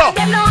Jones up.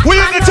 We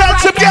in the time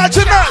some girl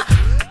tonight.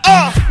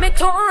 Me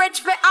too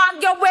rich for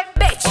argue with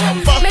bitch.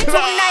 Me too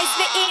nice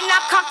to in a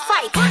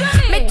cockfight.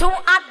 Me too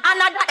hot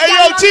and a hey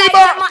yo,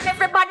 T-Bar.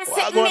 Everybody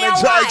sitting there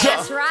white.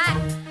 That's right.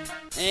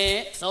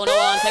 So no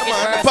one take it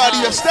first. The party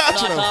is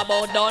starting.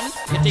 About done.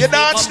 You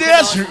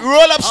downstairs, you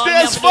roll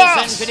upstairs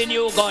fast. For the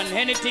new gun,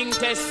 anything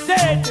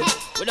tested.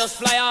 We just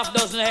fly off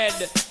dozen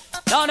head.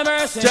 Down the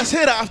mercy. Just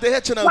hit off the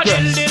head, you know, girl.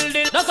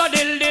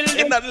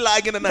 Ain't nothing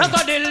like it in there. Get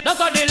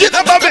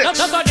up, baby.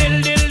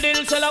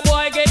 Duck-a-dill-dill-dill. Tell a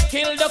boy get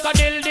killed.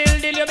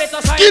 Duck-a-dill-dill-dill. You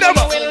better sign get up.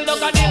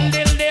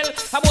 Duck-a-dill-dill-dill.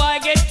 A boy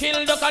get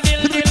killed.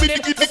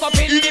 Duck-a-dill-dill-dill. Look up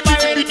in the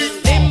barrel.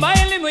 Limb by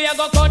limb we a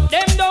go cut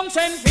them down.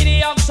 Send for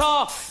the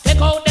oxa.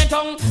 Take out the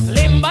tongue.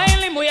 Limb by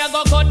limb we a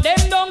go cut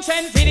them down.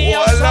 Send for the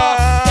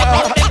oxa. Take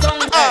out the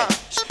tongue.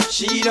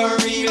 She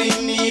don't really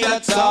need a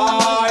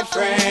toy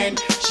friend.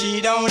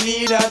 She don't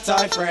need a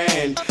toy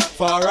friend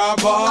for a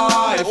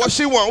boy. What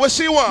she want? What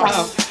she want?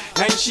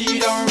 And she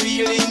don't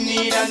really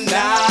need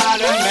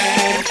another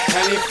man.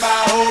 And if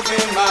I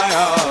open my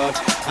heart,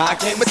 I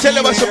can tell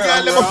you about some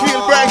girl that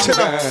feel bright, you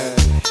know.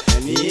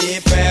 And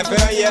if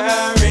ever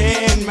you're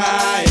in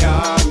my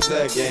arms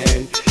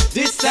again,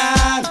 this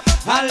time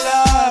I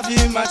love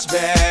you much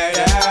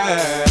better.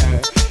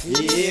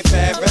 If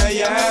ever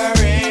you're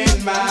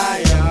in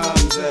my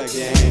arms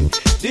again,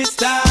 this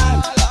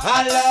time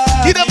I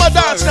love you. Give them a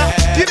dance now.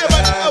 Give them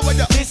a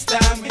dance. This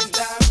time.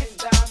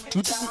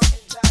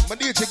 My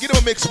DJ, give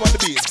them a mix on the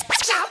beat.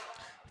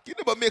 Give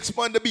them a mix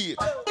on the beat.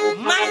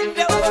 Mind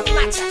over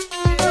matter.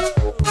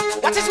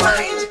 What is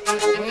mind?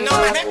 No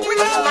man, we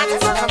don't matter.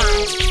 Come on.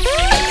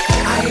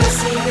 I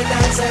see the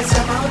dancers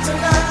come out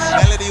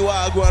tonight. Melody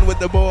Wagwan with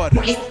the board.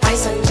 I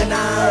send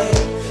tonight.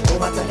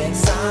 What an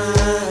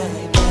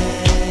excitement.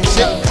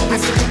 I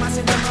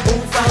see them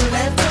move from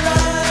left to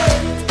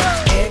right.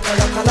 Hey,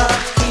 color,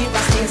 keep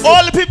us.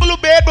 All the people who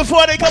bathe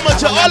before they come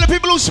out, all the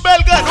people who smell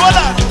good, hold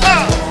on.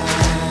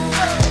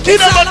 Keep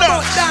them on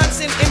down.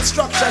 Dancing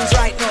instructions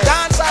right now.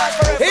 Dance hard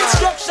forever.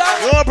 Instructions.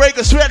 You want to break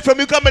a sweat from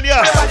you coming here?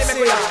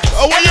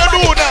 Oh, what you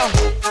do now?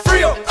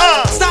 Free up.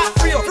 Start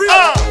free up.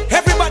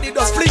 Everybody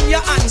just fling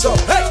your hands up.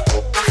 Hey,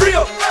 free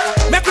up.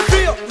 Make it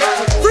free up.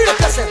 Free up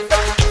yourself.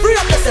 Free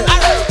up yourself.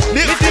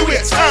 Lift the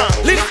weights.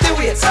 Lift the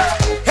weights.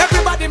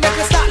 Everybody make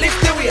you start lift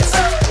the weights.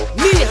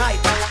 Knee height.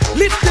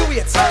 Lift the weights.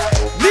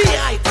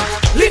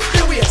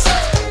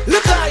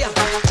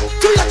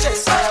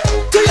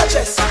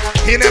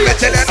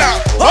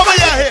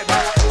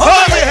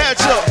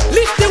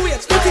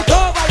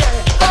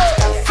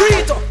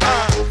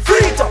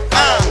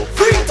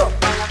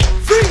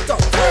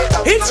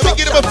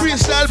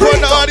 freestyle for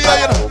the audio,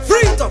 you know.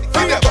 Free it up.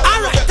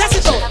 Alright, that's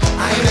it up.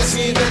 I don't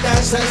see the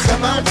dancers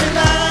come out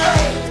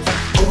tonight.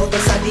 Oh, the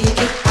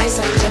Sadiki, I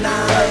say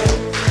tonight.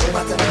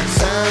 What the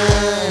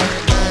sign.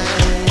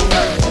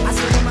 I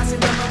see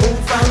them move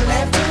from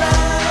left to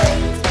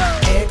right.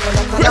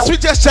 Yes, we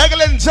just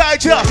juggling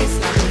inside here.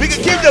 We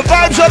can keep the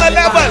vibes on a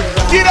level.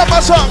 Keep up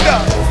a song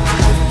now.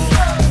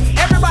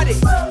 Everybody,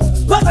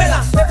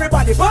 Papella.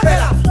 Everybody,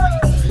 Papella.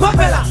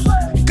 Papella.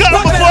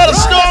 Come before the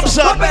storm,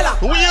 son.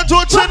 We you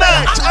do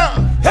tonight.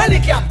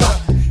 Helicopter.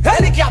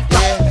 Helicopter.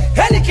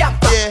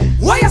 Helicopter.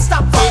 Why you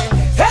stop for?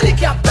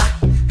 Helicopter.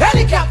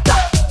 Helicopter.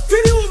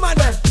 Feel the woman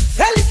then.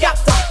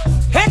 Helicopter.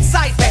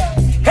 Excitement.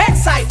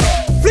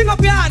 Excitement. Bring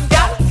up your hand,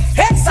 girl.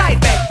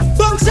 Excitement.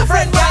 Bounce your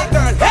friend, my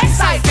girl.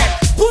 Excitement.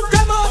 Put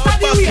them out of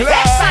the way.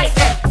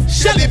 Excitement.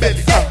 Shelly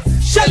belly.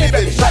 Shelly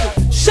belly.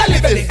 Shelly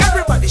belly.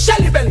 Everybody.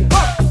 Shelly belly.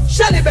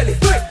 Shelly belly.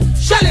 Do it.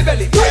 Shelly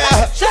belly. Do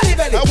it. Shelly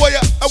belly.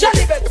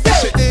 Shelly belly.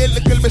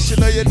 Little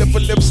mission, you never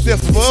lip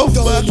stiff. I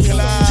feel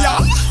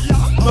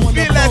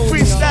like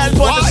freestyle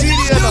for the CD,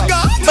 you know.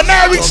 But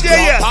now I reach there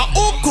yet.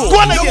 Go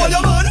on again.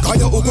 And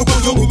your uku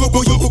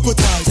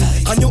tight.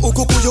 And your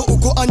uku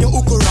and your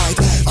uku right.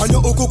 And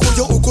your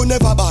uku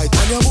never bite.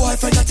 And your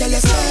boyfriend I tell you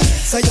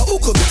say your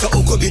uku bit, your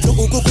uku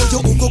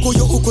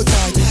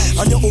tight.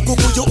 And your uku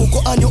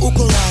and your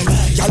uku right.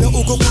 And your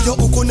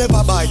uku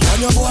never bite.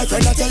 And your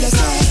boyfriend I tell you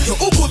say your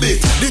uku bit.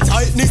 The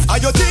tightness of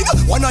your thing,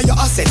 one of your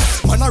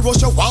assets. Man I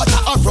rush your water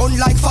and run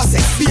like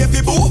faucet.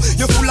 Baby boo,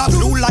 you full of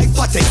glue like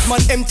patek. Man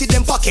empty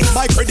them pockets,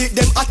 my credit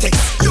them attack.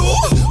 You,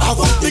 I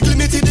want the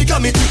limited the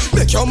glamity.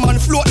 Make your man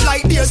float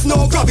like there's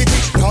no gravity.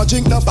 No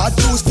drink no bad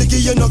juice, to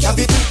give you no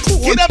cavity.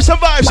 Get them some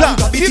vibes, huh?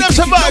 Get them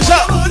some vibes,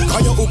 huh?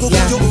 Yeah,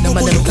 no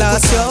man them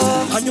class, yo.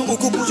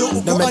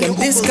 No man them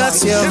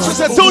discuss, yo. This is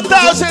the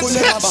 2000s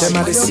hits. Them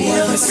are the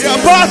same. We are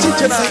party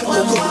tonight.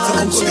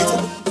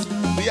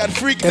 We had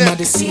freak net.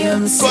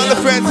 Call a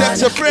friend,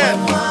 text a friend.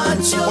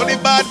 Only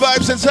bad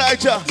vibes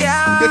inside ya.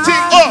 The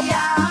thing up.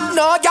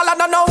 No, y'all are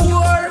not no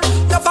war.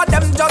 Enough of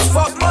them just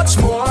fuck much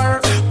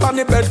more. On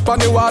the bed, on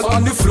the wall,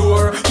 on the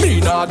floor. Me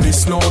not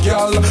this no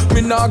girl.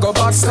 Me not go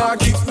back, start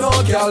kick no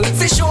girl.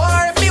 For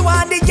sure, me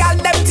want the girl,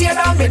 them tear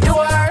down me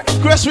door.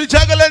 Chris, we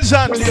juggling,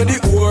 son.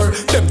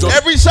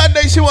 Every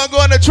Sunday she want to go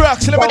on the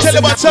tracks. Let me tell you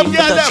about some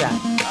girl them.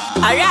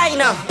 Alright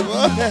now.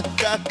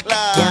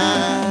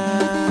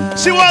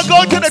 She want to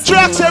go to the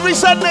tracks every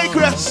Sunday,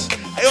 Chris.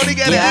 I only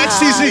get an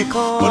XTC.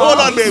 But hold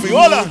on, baby,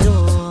 hold on.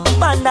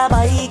 Panda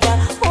bike,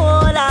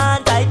 hold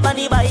on tight on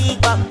the bike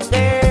back,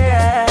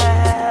 girl.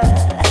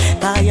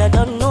 Cause you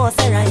don't know,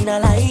 say I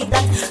not like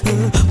that.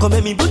 Come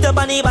let me put up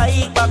on the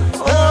bike back,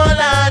 hold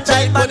on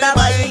tight on the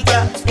bike,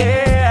 girl.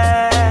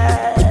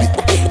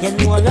 You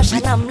know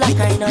Russian, I'm like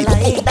I not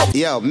like that.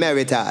 Yo,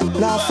 Meritat.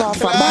 Laugh off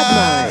for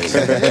bad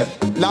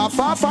mind. Laugh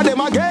off for them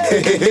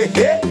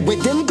again.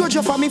 With them good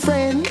job for me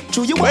friend.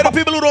 Where the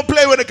people who don't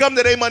play when they come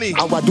to their money?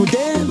 And what do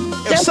them?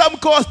 If some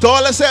cost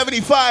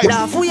 $1.75,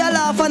 laugh, we a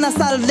laugh and a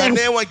solve them. And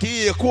they want to give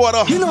you a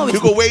quarter. You know you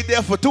go wait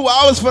there for 2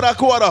 hours for that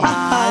quarter.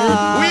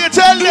 We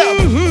tell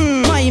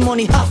them. My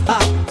money, ha ha.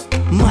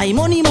 My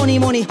money,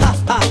 ha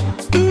ha.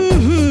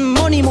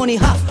 Money,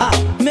 ha ha.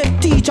 Make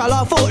teacher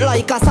laugh out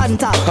like a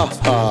Santa. Ha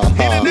ha.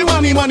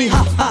 Money,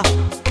 ha ha.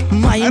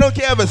 I don't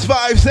care if it's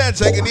 5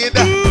 cents, I can eat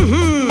that.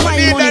 My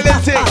money,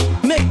 ha ha.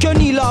 Make your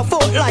knee laugh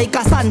out like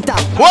a Santa.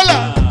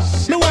 Voila.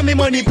 Me want me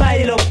money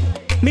pile up.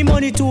 Me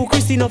money too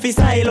Christine off his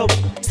style up.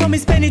 So me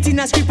spend it in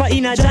a stripper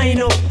in a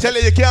gino. Tell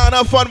you can't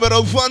have fun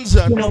without fun,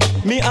 son. You know,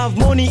 me have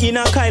money in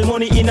a Kyle,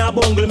 money in a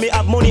bungle. Me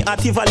have money at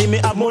Tivoli, me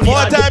have money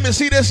more time you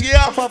see this year.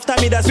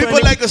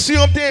 People like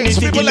assume things.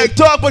 People like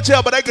talk about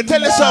you, but I can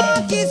tell you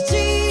something.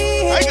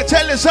 I can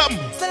tell you something.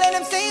 So let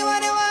them say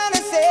what they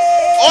wanna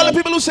say. All the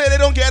people who say they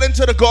don't get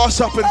into the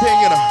gossip and thing,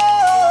 you know.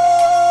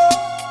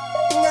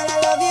 Girl, I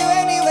love you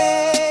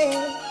anyway.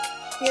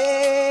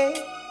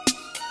 Yeah.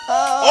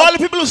 All the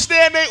people who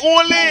stay in their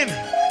own lane,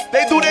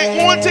 they do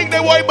their own thing, they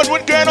worry about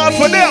what's going on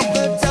for them.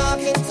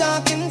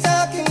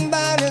 Talking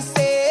about us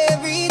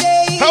every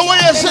day. How will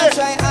you say?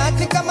 Try hard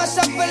to come a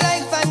shop for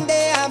life and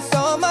they have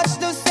so much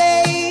to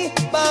say.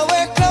 But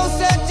we're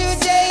closer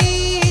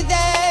today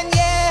than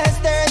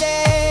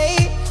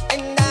yesterday.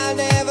 And I'll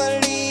never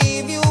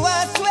leave you,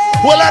 I swear.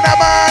 Hold on,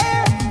 man.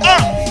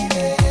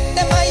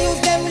 Them I use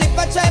them lip,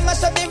 I try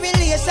mash up the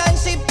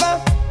relationship.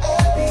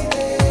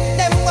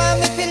 Them want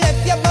me to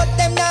left you, but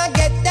them not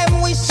get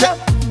them wish.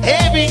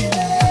 Heavy.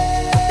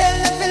 Tell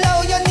them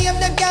below your name,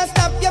 them can't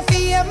stop your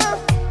fame.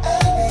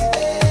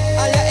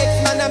 All your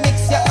ex-man a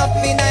mix you up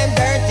in a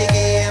dirty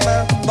game.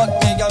 But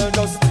me girl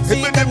just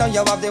see them now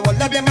you have the whole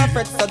of them a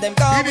fret. So them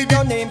call with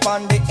your name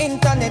on the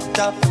internet.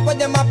 What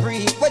them a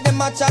pre, what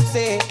them a chat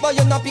say. But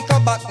you not pick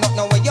up back, not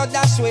know where you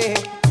dash way.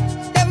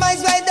 Them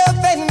eyes wide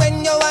open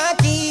when you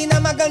walk in.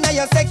 I'm a girl now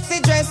your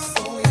sexy dress.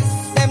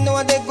 Them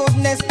know the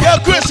goodness. Yo,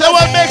 Chris, I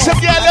want to make some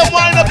girl them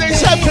wind up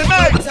themselves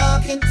tonight.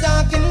 Talking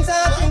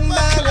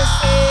about us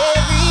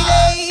every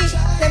day.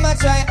 Them a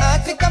try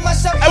hard to come a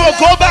shop. I will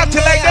go back to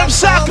like them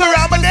soccer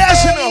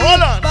reminiscing.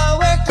 Hold on. But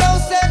we're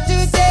closer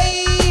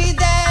today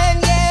than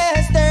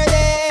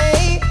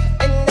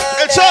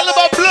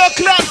blood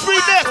clot free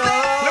neck.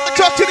 Let me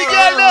talk to the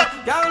girl now.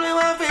 Girl, me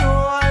want to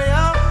hold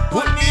you.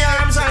 Put me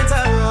arms right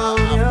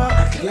around you.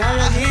 Girl,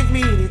 you give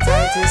me the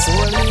tightest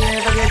hold me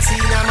ever get seen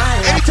in my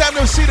life. Anytime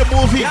they see the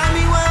movie. Girl,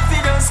 me want to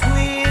just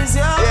squeeze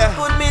you.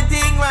 Put me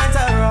thing right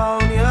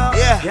around you.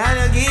 Girl,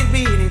 you give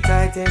me the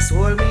tightest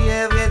hold me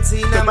ever get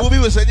seen in my life. The movie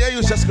was in there,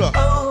 you just go.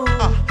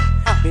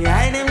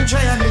 Behind them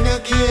try and me no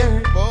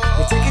care.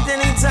 You take it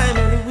anytime,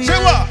 anywhere.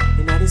 Say what?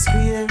 You know the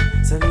square,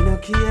 so me no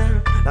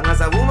care. Long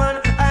as a woman,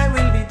 I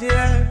will be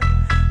there.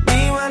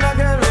 Me want a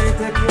girl when you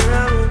take care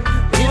of me.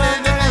 Me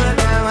want a girl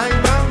when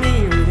you wind on me.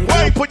 Really.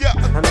 Why put ya?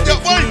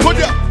 Why put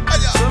ya?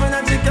 So me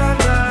not take a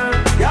girl.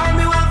 Girl,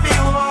 me want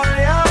feel all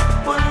ya.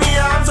 Put me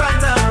arms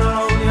right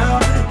around ya.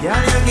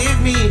 Girl, you give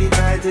me the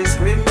tightest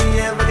grip me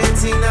ever get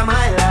seen in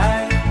my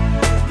life.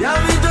 Girl,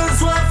 me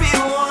just want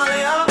feel all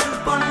ya.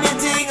 Put me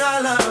thing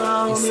all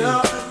around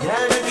ya.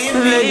 Girl, you give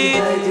me the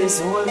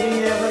tightest hold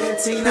me ever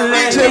get seen in my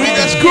life. We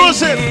just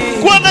cruising.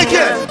 Go on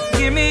again.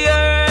 Give me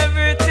your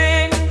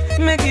everything.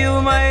 Make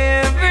you my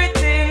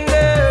everything,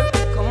 girl.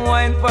 Come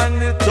wine pon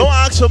the thing. Don't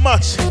ask for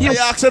much. You're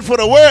asking for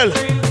the world.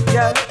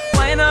 Yeah,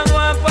 wine and go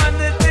up on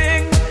the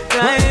thing.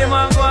 Time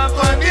and go up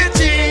on the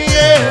thing.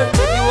 Yeah.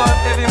 You want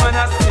every man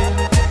a spin.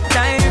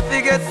 Time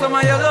to get some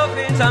of your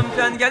loving.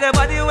 Champion, get your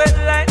body wet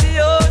like the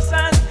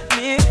ocean.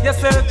 Me,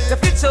 yourself, the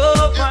fit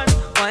open.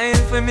 Wine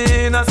for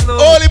me in a slow.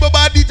 All my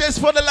body just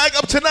for the like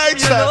up tonight,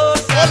 son.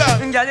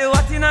 Hold on. Girl, you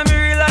what in a me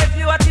real life,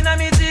 you what in a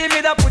me dream.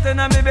 Me da put in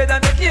a me bed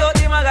and take you out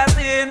the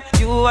magazine.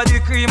 You are the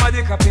cream of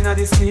the cap in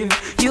the skin.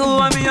 You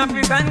are me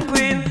African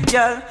queen.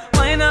 Girl,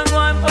 wine and go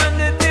on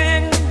the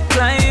thing.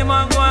 Climb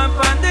and go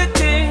on the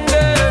thing,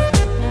 girl.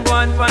 Go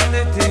on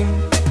the thing.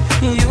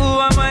 You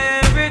are my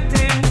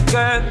everything,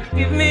 girl.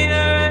 Give me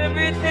your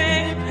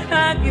everything.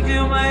 I give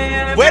you my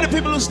everything. Where the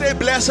people who stay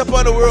blessed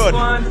upon the world?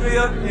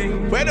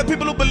 Where the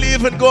people who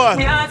believe in God?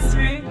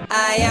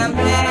 I am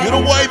blessed. You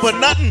don't worry about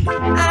nothing.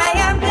 I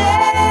am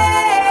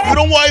blessed. You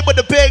don't worry about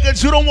the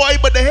pagans. You don't worry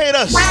about the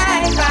haters.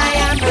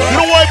 You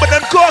don't worry about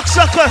them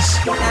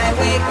cocksuckers. I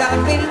wake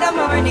up in the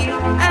morning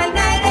and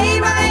I lay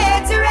my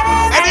head to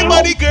rest.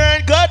 Anybody girl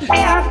God?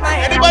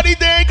 Anybody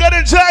there God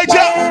enjoy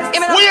ya?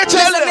 What you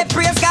tell them?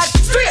 Praise God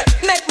straight,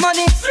 make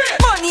money,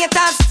 money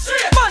haters,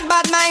 fun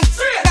bad mind.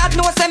 God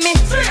knows me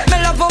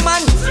love woman.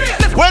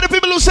 Where the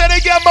people who say they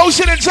get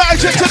motion and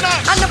charge it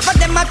tonight? Enough of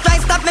them a try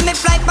stop me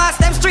fly past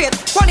them straight.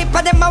 One of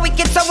them a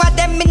wicked, so what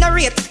them in a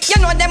rate. You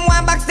know them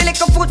want back still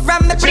little food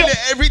from me plate.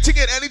 Everything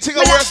and anything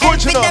I work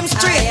good, you know. Them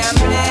straight. I am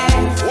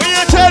blessed. What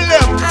you tell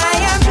them? I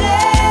am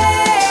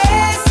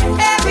blessed.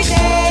 Every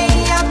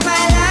day of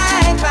my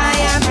life I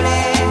am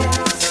blessed.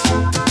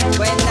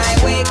 When I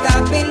wake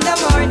up in the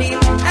morning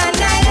and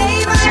I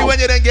lay my see when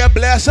you then get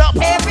blessed up.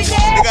 Every day.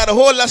 You gotta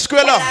hold that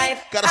skrilla.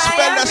 Gotta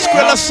spell that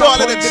skrilla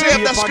solid and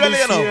save that skrilla,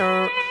 you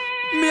know.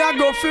 Me I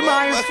go for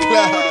my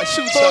food.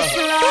 Shoot up.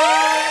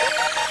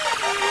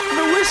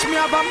 Me wish me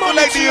have a money. Who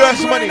like the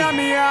US money?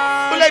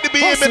 Who like the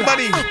BM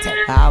money?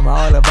 I'm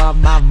all about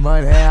my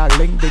money. I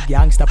link the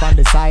gangster on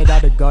the side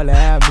of the gully.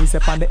 Me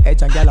step on the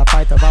edge and get a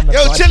fight over me.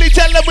 Yo, Chili,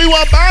 tell them we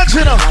want bands,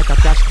 you know. Like a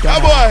cash gun.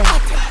 Oh boy.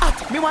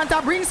 Me want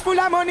a rings full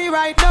of money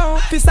right now.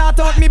 Fi start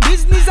out me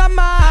business a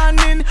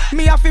morning.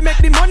 Me have to make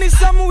the money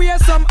somewhere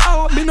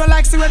somehow. Me no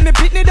like see when me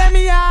pitney them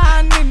me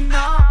handing.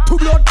 Two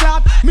blood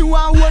clot. Me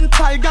want one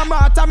Tiger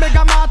Mart, a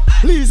Mega Mart,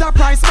 Lisa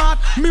Price Mart.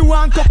 Me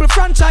want couple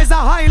franchise, a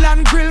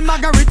Highland Grill,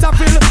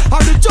 Margaritaville,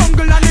 or the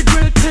Jungle and the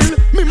Grill Till.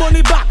 Me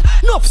money back,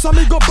 enough so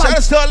me go back. Shout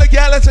out to all the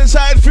gallus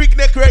inside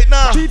Freakneck right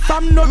now.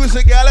 Use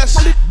the gallus.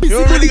 You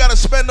don't really gotta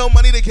spend no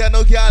money to get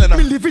no gal enough.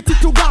 Me leave it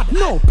to God,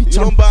 no picture. You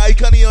don't buy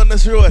Connie on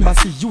this road. But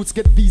see youths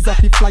get visa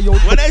fi fly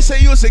out. When I say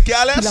use the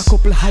gallus,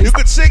 you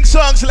could sing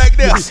songs like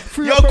this.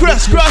 Yo,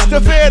 Chris, cross the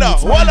fader.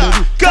 Voila,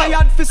 go.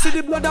 Tired fi see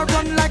the blood a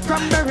run like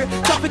cranberry.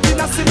 Traffic in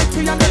a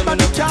cemetery and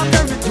nobody can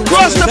bury.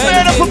 Cross the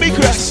fader for me,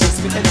 Chris.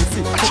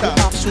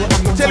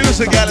 Tell you who's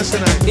the gallus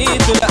tonight. E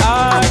to the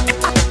R,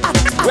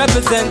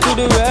 represent to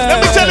the world.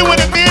 Let me tell you what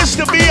it means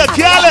to be a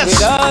gallus.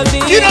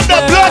 Give them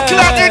the blood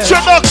clot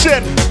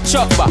introduction.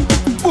 Chop back.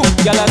 Boom,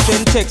 y'all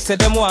send text, say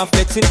them want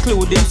flex,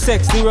 including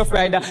sex. The Rough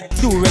Rider,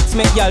 Durex,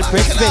 make y'all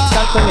press vex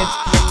and connect.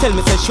 Tell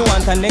me say she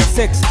want her next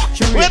sex.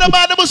 Where the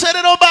man who say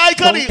they don't buy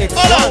Connie?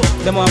 Hold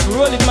on. Them want to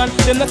roll it, man.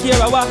 Them not care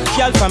about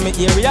y'all from me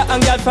area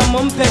and y'all from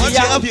Montpellier. Once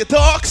you have your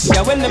talks,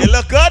 yeah, when them you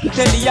look good.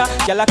 Tell ya,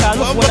 y'all call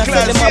me phone and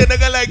say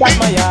them like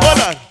me. Hold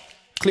on.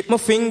 Clip my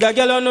finger,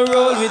 girl on the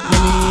roll with me.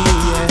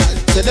 Yeah.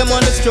 Say them on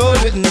the stroll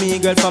with me,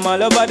 girl from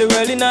all over the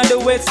world in the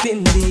West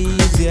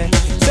Indies. Yeah.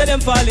 Say them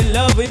fall in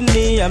love with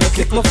me, I'm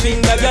click my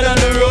finger, girl on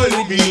the roll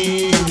with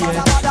me.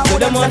 Yeah. Say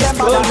them on the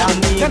stroll with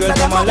me, girl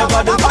from all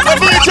over the world.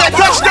 Let me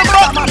touch them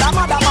up.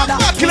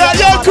 Clear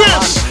your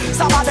Chris.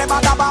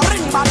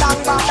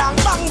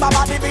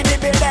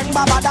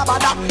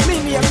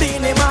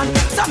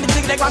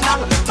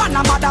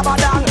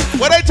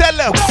 What I tell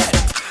them?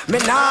 Me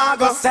nah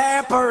go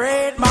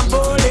separate my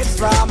bullets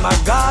from my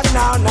gun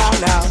now.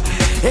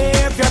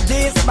 If you're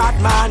this bad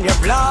man, your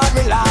blood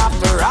will have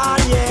to run,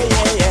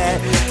 yeah.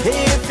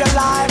 If your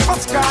life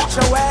was scratch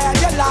away,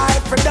 your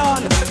life for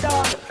done.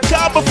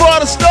 calm before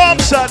the storm,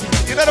 son.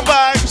 You know the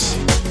vibes.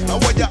 I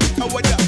want ya,